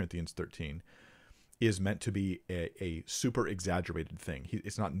of 1 Corinthians 13 is meant to be a super exaggerated thing.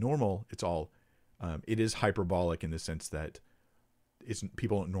 It's not normal. It's all, it is hyperbolic in the sense that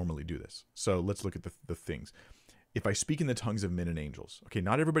people don't normally do this. So let's look at the things. If I speak in the tongues of men and angels, okay,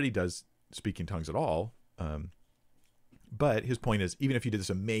 not everybody does speak in tongues at all. But his point is, even if you did this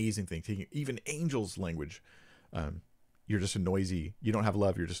amazing thing, taking even angels' language, you're just you don't have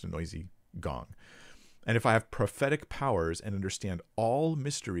love, you're just a noisy gong. And if I have prophetic powers and understand all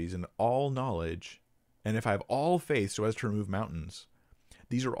mysteries and all knowledge, and if I have all faith so as to remove mountains,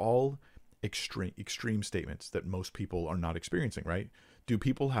 these are all extreme statements that most people are not experiencing, right? Do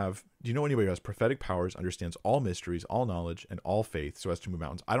you know anybody who has prophetic powers, understands all mysteries, all knowledge, and all faith so as to move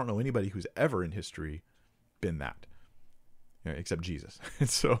mountains? I don't know anybody who's ever in history been that, except Jesus.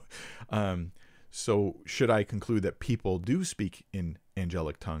 And so should I conclude that people do speak in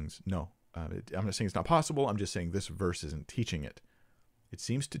angelic tongues? No. I'm not saying it's not possible. I'm just saying this verse isn't teaching it. It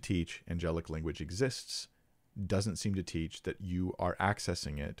seems to teach angelic language exists, doesn't seem to teach that you are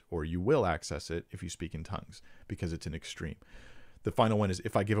accessing it or you will access it if you speak in tongues, because it's an extreme. The final one is,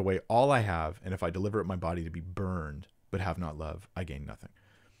 if I give away all I have and if I deliver up my body to be burned but have not love, I gain nothing.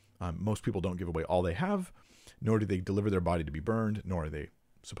 Most people don't give away all they have, nor do they deliver their body to be burned, nor are they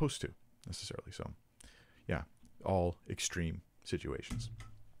supposed to necessarily. So yeah, all extreme situations.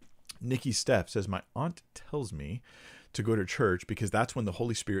 Nikki Steff says, my aunt tells me to go to church because that's when the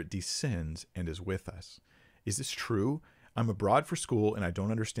Holy Spirit descends and is with us. Is this true? I'm abroad for school and I don't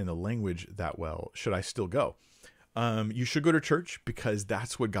understand the language that well. Should I still go? You should go to church because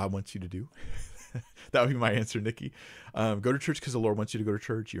that's what God wants you to do. That would be my answer, Nikki. Go to church because the Lord wants you to go to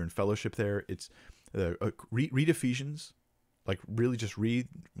church. You're in fellowship there. It's read Ephesians Like really just read,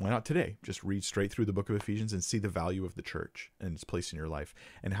 why not today? Just read straight through the book of Ephesians and see the value of the church and its place in your life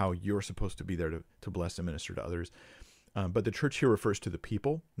and how you're supposed to be there to bless and minister to others. But the church here refers to the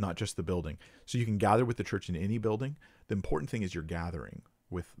people, not just the building. So you can gather with the church in any building. The important thing is you're gathering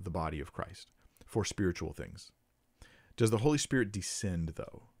with the body of Christ for spiritual things. Does the Holy Spirit descend,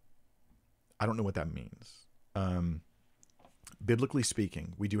 though? I don't know what that means. Biblically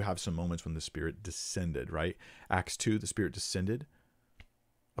speaking, we do have some moments when the Spirit descended, right? Acts 2, the Spirit descended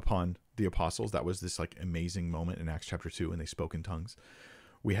upon the apostles. That was this like amazing moment in Acts chapter 2 when they spoke in tongues.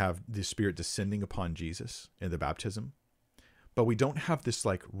 We have the Spirit descending upon Jesus in the baptism. But we don't have this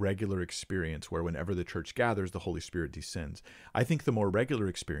like regular experience where whenever the church gathers, the Holy Spirit descends. I think the more regular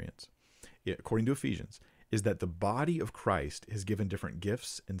experience, according to Ephesians, is that the body of Christ is given different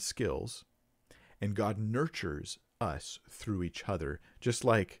gifts and skills, and God nurtures us through each other. Just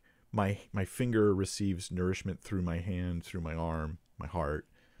like my finger receives nourishment through my hand, through my arm, my heart.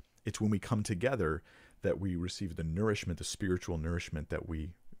 It's when we come together that we receive the nourishment, the spiritual nourishment that we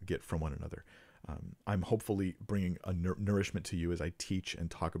get from one another. I'm hopefully bringing a nourishment to you as I teach and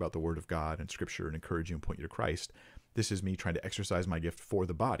talk about the Word of God and Scripture and encourage you and point you to Christ. This is me trying to exercise my gift for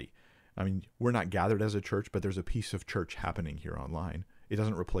the body. I mean, we're not gathered as a church, but there's a piece of church happening here online. It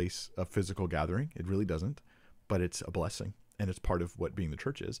doesn't replace a physical gathering. It really doesn't, but it's a blessing, and it's part of what being the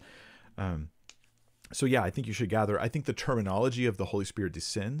church is. So yeah, I think you should gather. I think the terminology of the Holy Spirit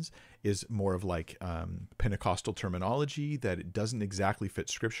descends is more of like Pentecostal terminology, that it doesn't exactly fit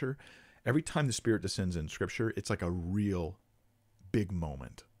Scripture. Every time the Spirit descends in Scripture, it's like a real big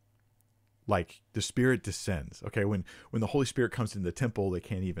moment. Like the Spirit descends. Okay, when the Holy Spirit comes into the temple, they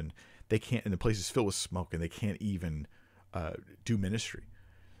can't, and the place is filled with smoke, and they can't even do ministry.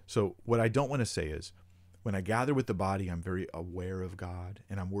 So what I don't want to say is, when I gather with the body, I'm very aware of God,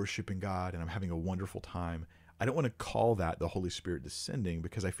 and I'm worshiping God, and I'm having a wonderful time. I don't want to call that the Holy Spirit descending,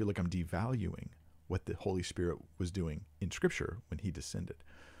 because I feel like I'm devaluing what the Holy Spirit was doing in Scripture when he descended.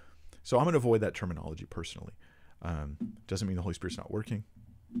 So I'm going to avoid that terminology personally. Doesn't mean the Holy Spirit's not working.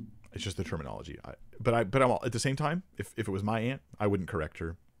 It's just the terminology. But I'm at the same time, if it was my aunt, I wouldn't correct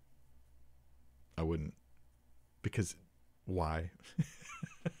her. I wouldn't, because why?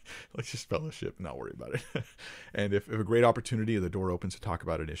 Let's just fellowship and not worry about it. And if a great opportunity or the door opens to talk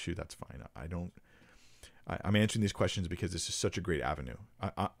about an issue, that's fine. I'm answering these questions because this is such a great avenue.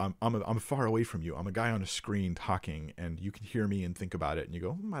 I'm far away from you. I'm a guy on a screen talking, and you can hear me and think about it, and you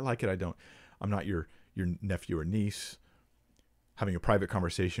go, I like it, I don't. I'm not your nephew or niece having a private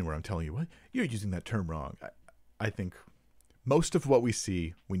conversation where I'm telling you, what, you're using that term wrong. I think most of what we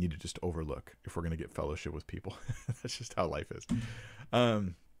see, we need to just overlook if we're going to get fellowship with people. That's just how life is.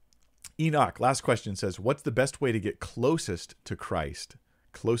 Enoch, last question, says, what's the best way to get closest to Christ?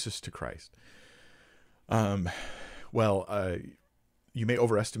 Closest to Christ. Well, you may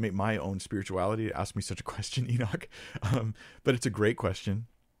overestimate my own spirituality to ask me such a question, Enoch. But it's a great question.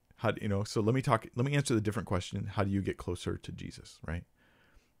 So let me answer the different question. How do you get closer to Jesus? Right.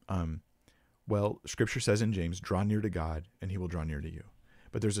 Well, Scripture says in James, draw near to God and he will draw near to you.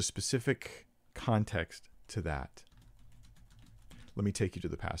 But there's a specific context to that. Let me take you to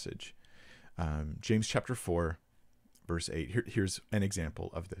the passage. James chapter 4, verse 8. Here's an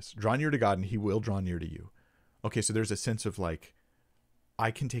example of this. Draw near to God and he will draw near to you. Okay, so there's a sense of like, I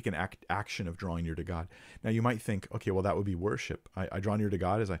can take an action of drawing near to God. Now you might think, okay, well that would be worship. I draw near to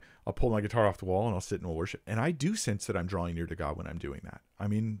God as I'll pull my guitar off the wall and I'll sit and we'll worship. And I do sense that I'm drawing near to God when I'm doing that. I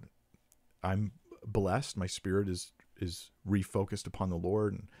mean, I'm blessed. My spirit is refocused upon the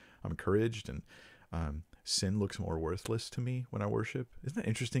Lord, and I'm encouraged, and sin looks more worthless to me when I worship. Isn't that an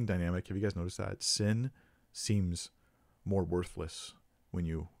interesting dynamic? Have you guys noticed that? Sin seems more worthless when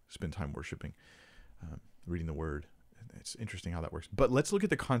you spend time worshiping, reading the Word. It's interesting how that works. But let's look at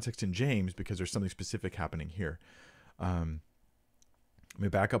the context in James, because there's something specific happening here. Let me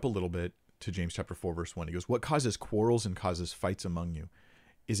back up a little bit to James chapter 4, verse 1. He goes, what causes quarrels and causes fights among you?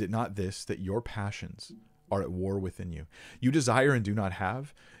 Is it not this, that your passions are at war within you? You desire and do not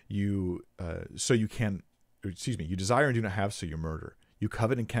have, you desire and do not have, so you murder. You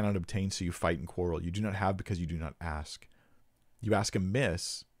covet and cannot obtain, so you fight and quarrel. You do not have because you do not ask. You ask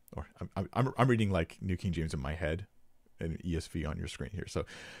amiss, or I'm reading like New King James in my head, and ESV on your screen here. So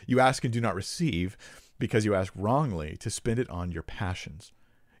you ask and do not receive because you ask wrongly to spend it on your passions.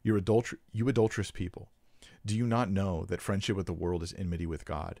 You adulterous people. Do you not know that friendship with the world is enmity with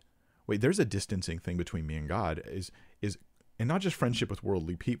God? Wait, there's a distancing thing between me and God, and not just friendship with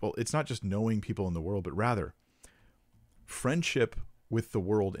worldly people. It's not just knowing people in the world, but rather friendship with the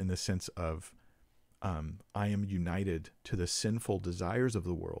world in the sense of I am united to the sinful desires of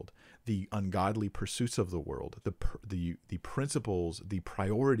the world, the ungodly pursuits of the world, the principles, the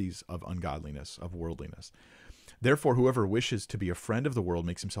priorities of ungodliness, of worldliness. Therefore, whoever wishes to be a friend of the world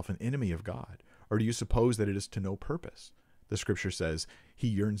makes himself an enemy of God. Or do you suppose that it is to no purpose? The scripture says he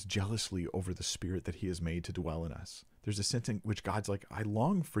yearns jealously over the spirit that he has made to dwell in us. There's a sense in which God's like, I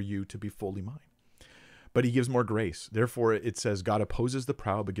long for you to be fully mine. But he gives more grace. Therefore, it says, God opposes the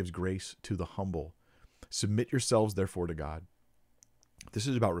proud, but gives grace to the humble. Submit yourselves, therefore, to God. This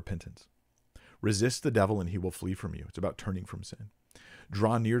is about repentance. Resist the devil, and he will flee from you. It's about turning from sin.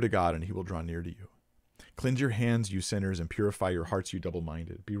 Draw near to God, and he will draw near to you. Cleanse your hands, you sinners, and purify your hearts, you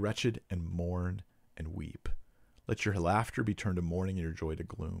double-minded. Be wretched and mourn and weep. Let your laughter be turned to mourning and your joy to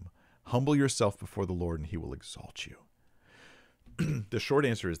gloom. Humble yourself before the Lord, and he will exalt you. The short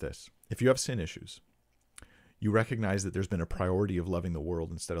answer is this. If you have sin issues, you recognize that there's been a priority of loving the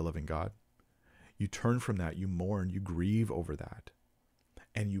world instead of loving God. You turn from that, you mourn, you grieve over that,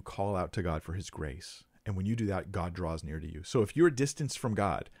 and you call out to God for his grace. And when you do that, God draws near to you. So if you're distanced from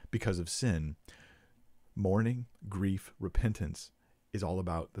God because of sin, mourning, grief, repentance is all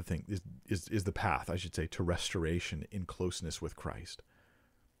about the thing, is the path, I should say, to restoration in closeness with Christ.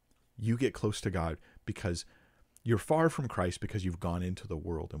 You get close to God because you're far from Christ because you've gone into the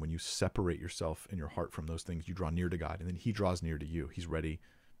world. And when you separate yourself and your heart from those things, you draw near to God, and then he draws near to you. He's ready,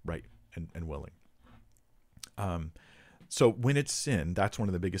 right, and willing. So when it's sin, that's one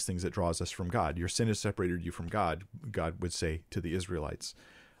of the biggest things that draws us from God. Your sin has separated you from God. God would say to the Israelites,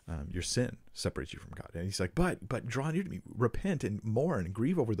 your sin separates you from God. And he's like, but draw near to me, repent and mourn and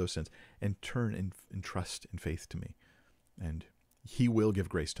grieve over those sins, and turn and trust and faith to me. And he will give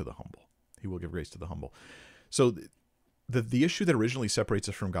grace to the humble. He will give grace to the humble. So the issue that originally separates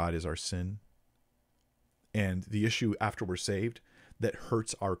us from God is our sin. And the issue after we're saved that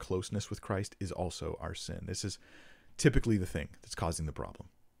hurts our closeness with Christ is also our sin. This is typically the thing that's causing the problem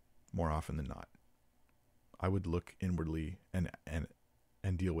more often than not. I would look inwardly and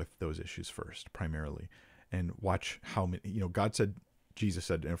deal with those issues first, primarily, and watch how many, God said, Jesus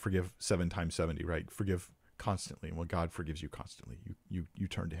said, forgive 7 times 70, right? Forgive constantly. And when God forgives you constantly, you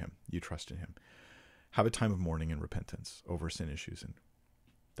turn to him, you trust in him. Have a time of mourning and repentance over sin issues. And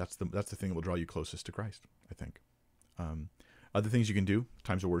that's the thing that will draw you closest to Christ, I think. Other things you can do,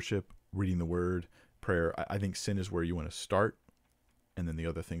 times of worship, reading the word, prayer. I think sin is where you want to start, and then the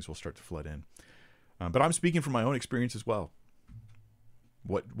other things will start to flood in. But I'm speaking from my own experience as well.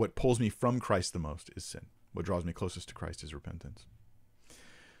 What pulls me from Christ the most is sin. What draws me closest to Christ is repentance.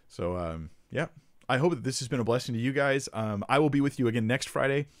 So, yeah, I hope that this has been a blessing to you guys. I will be with you again next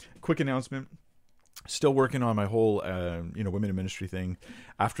Friday. Quick announcement. Still working on my whole, women in ministry thing.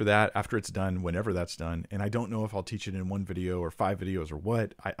 After that, after it's done, whenever that's done, and I don't know if I'll teach it in 1 video or 5 videos or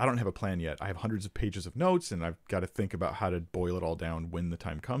what. I don't have a plan yet. I have hundreds of pages of notes, and I've got to think about how to boil it all down when the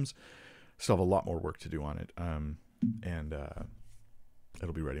time comes. Still have a lot more work to do on it, and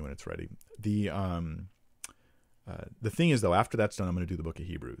it'll be ready when it's ready. The thing is, though, after that's done, I'm going to do the book of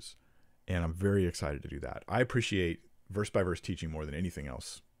Hebrews, and I'm very excited to do that. I appreciate verse by verse teaching more than anything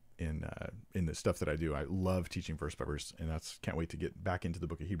else in the stuff that I do. I love teaching verse by verse, and can't wait to get back into the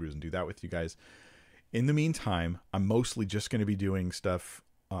book of Hebrews and do that with you guys. In the meantime, I'm mostly just going to be doing stuff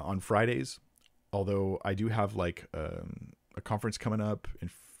on Fridays, although I do have like a conference coming up and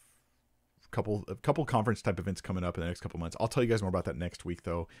a couple conference type events coming up in the next couple months. I'll tell you guys more about that next week,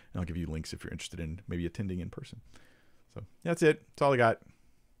 though, and I'll give you links if you're interested in maybe attending in person. So yeah, that's it. That's all I got.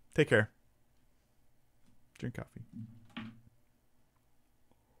 Take care. Drink coffee.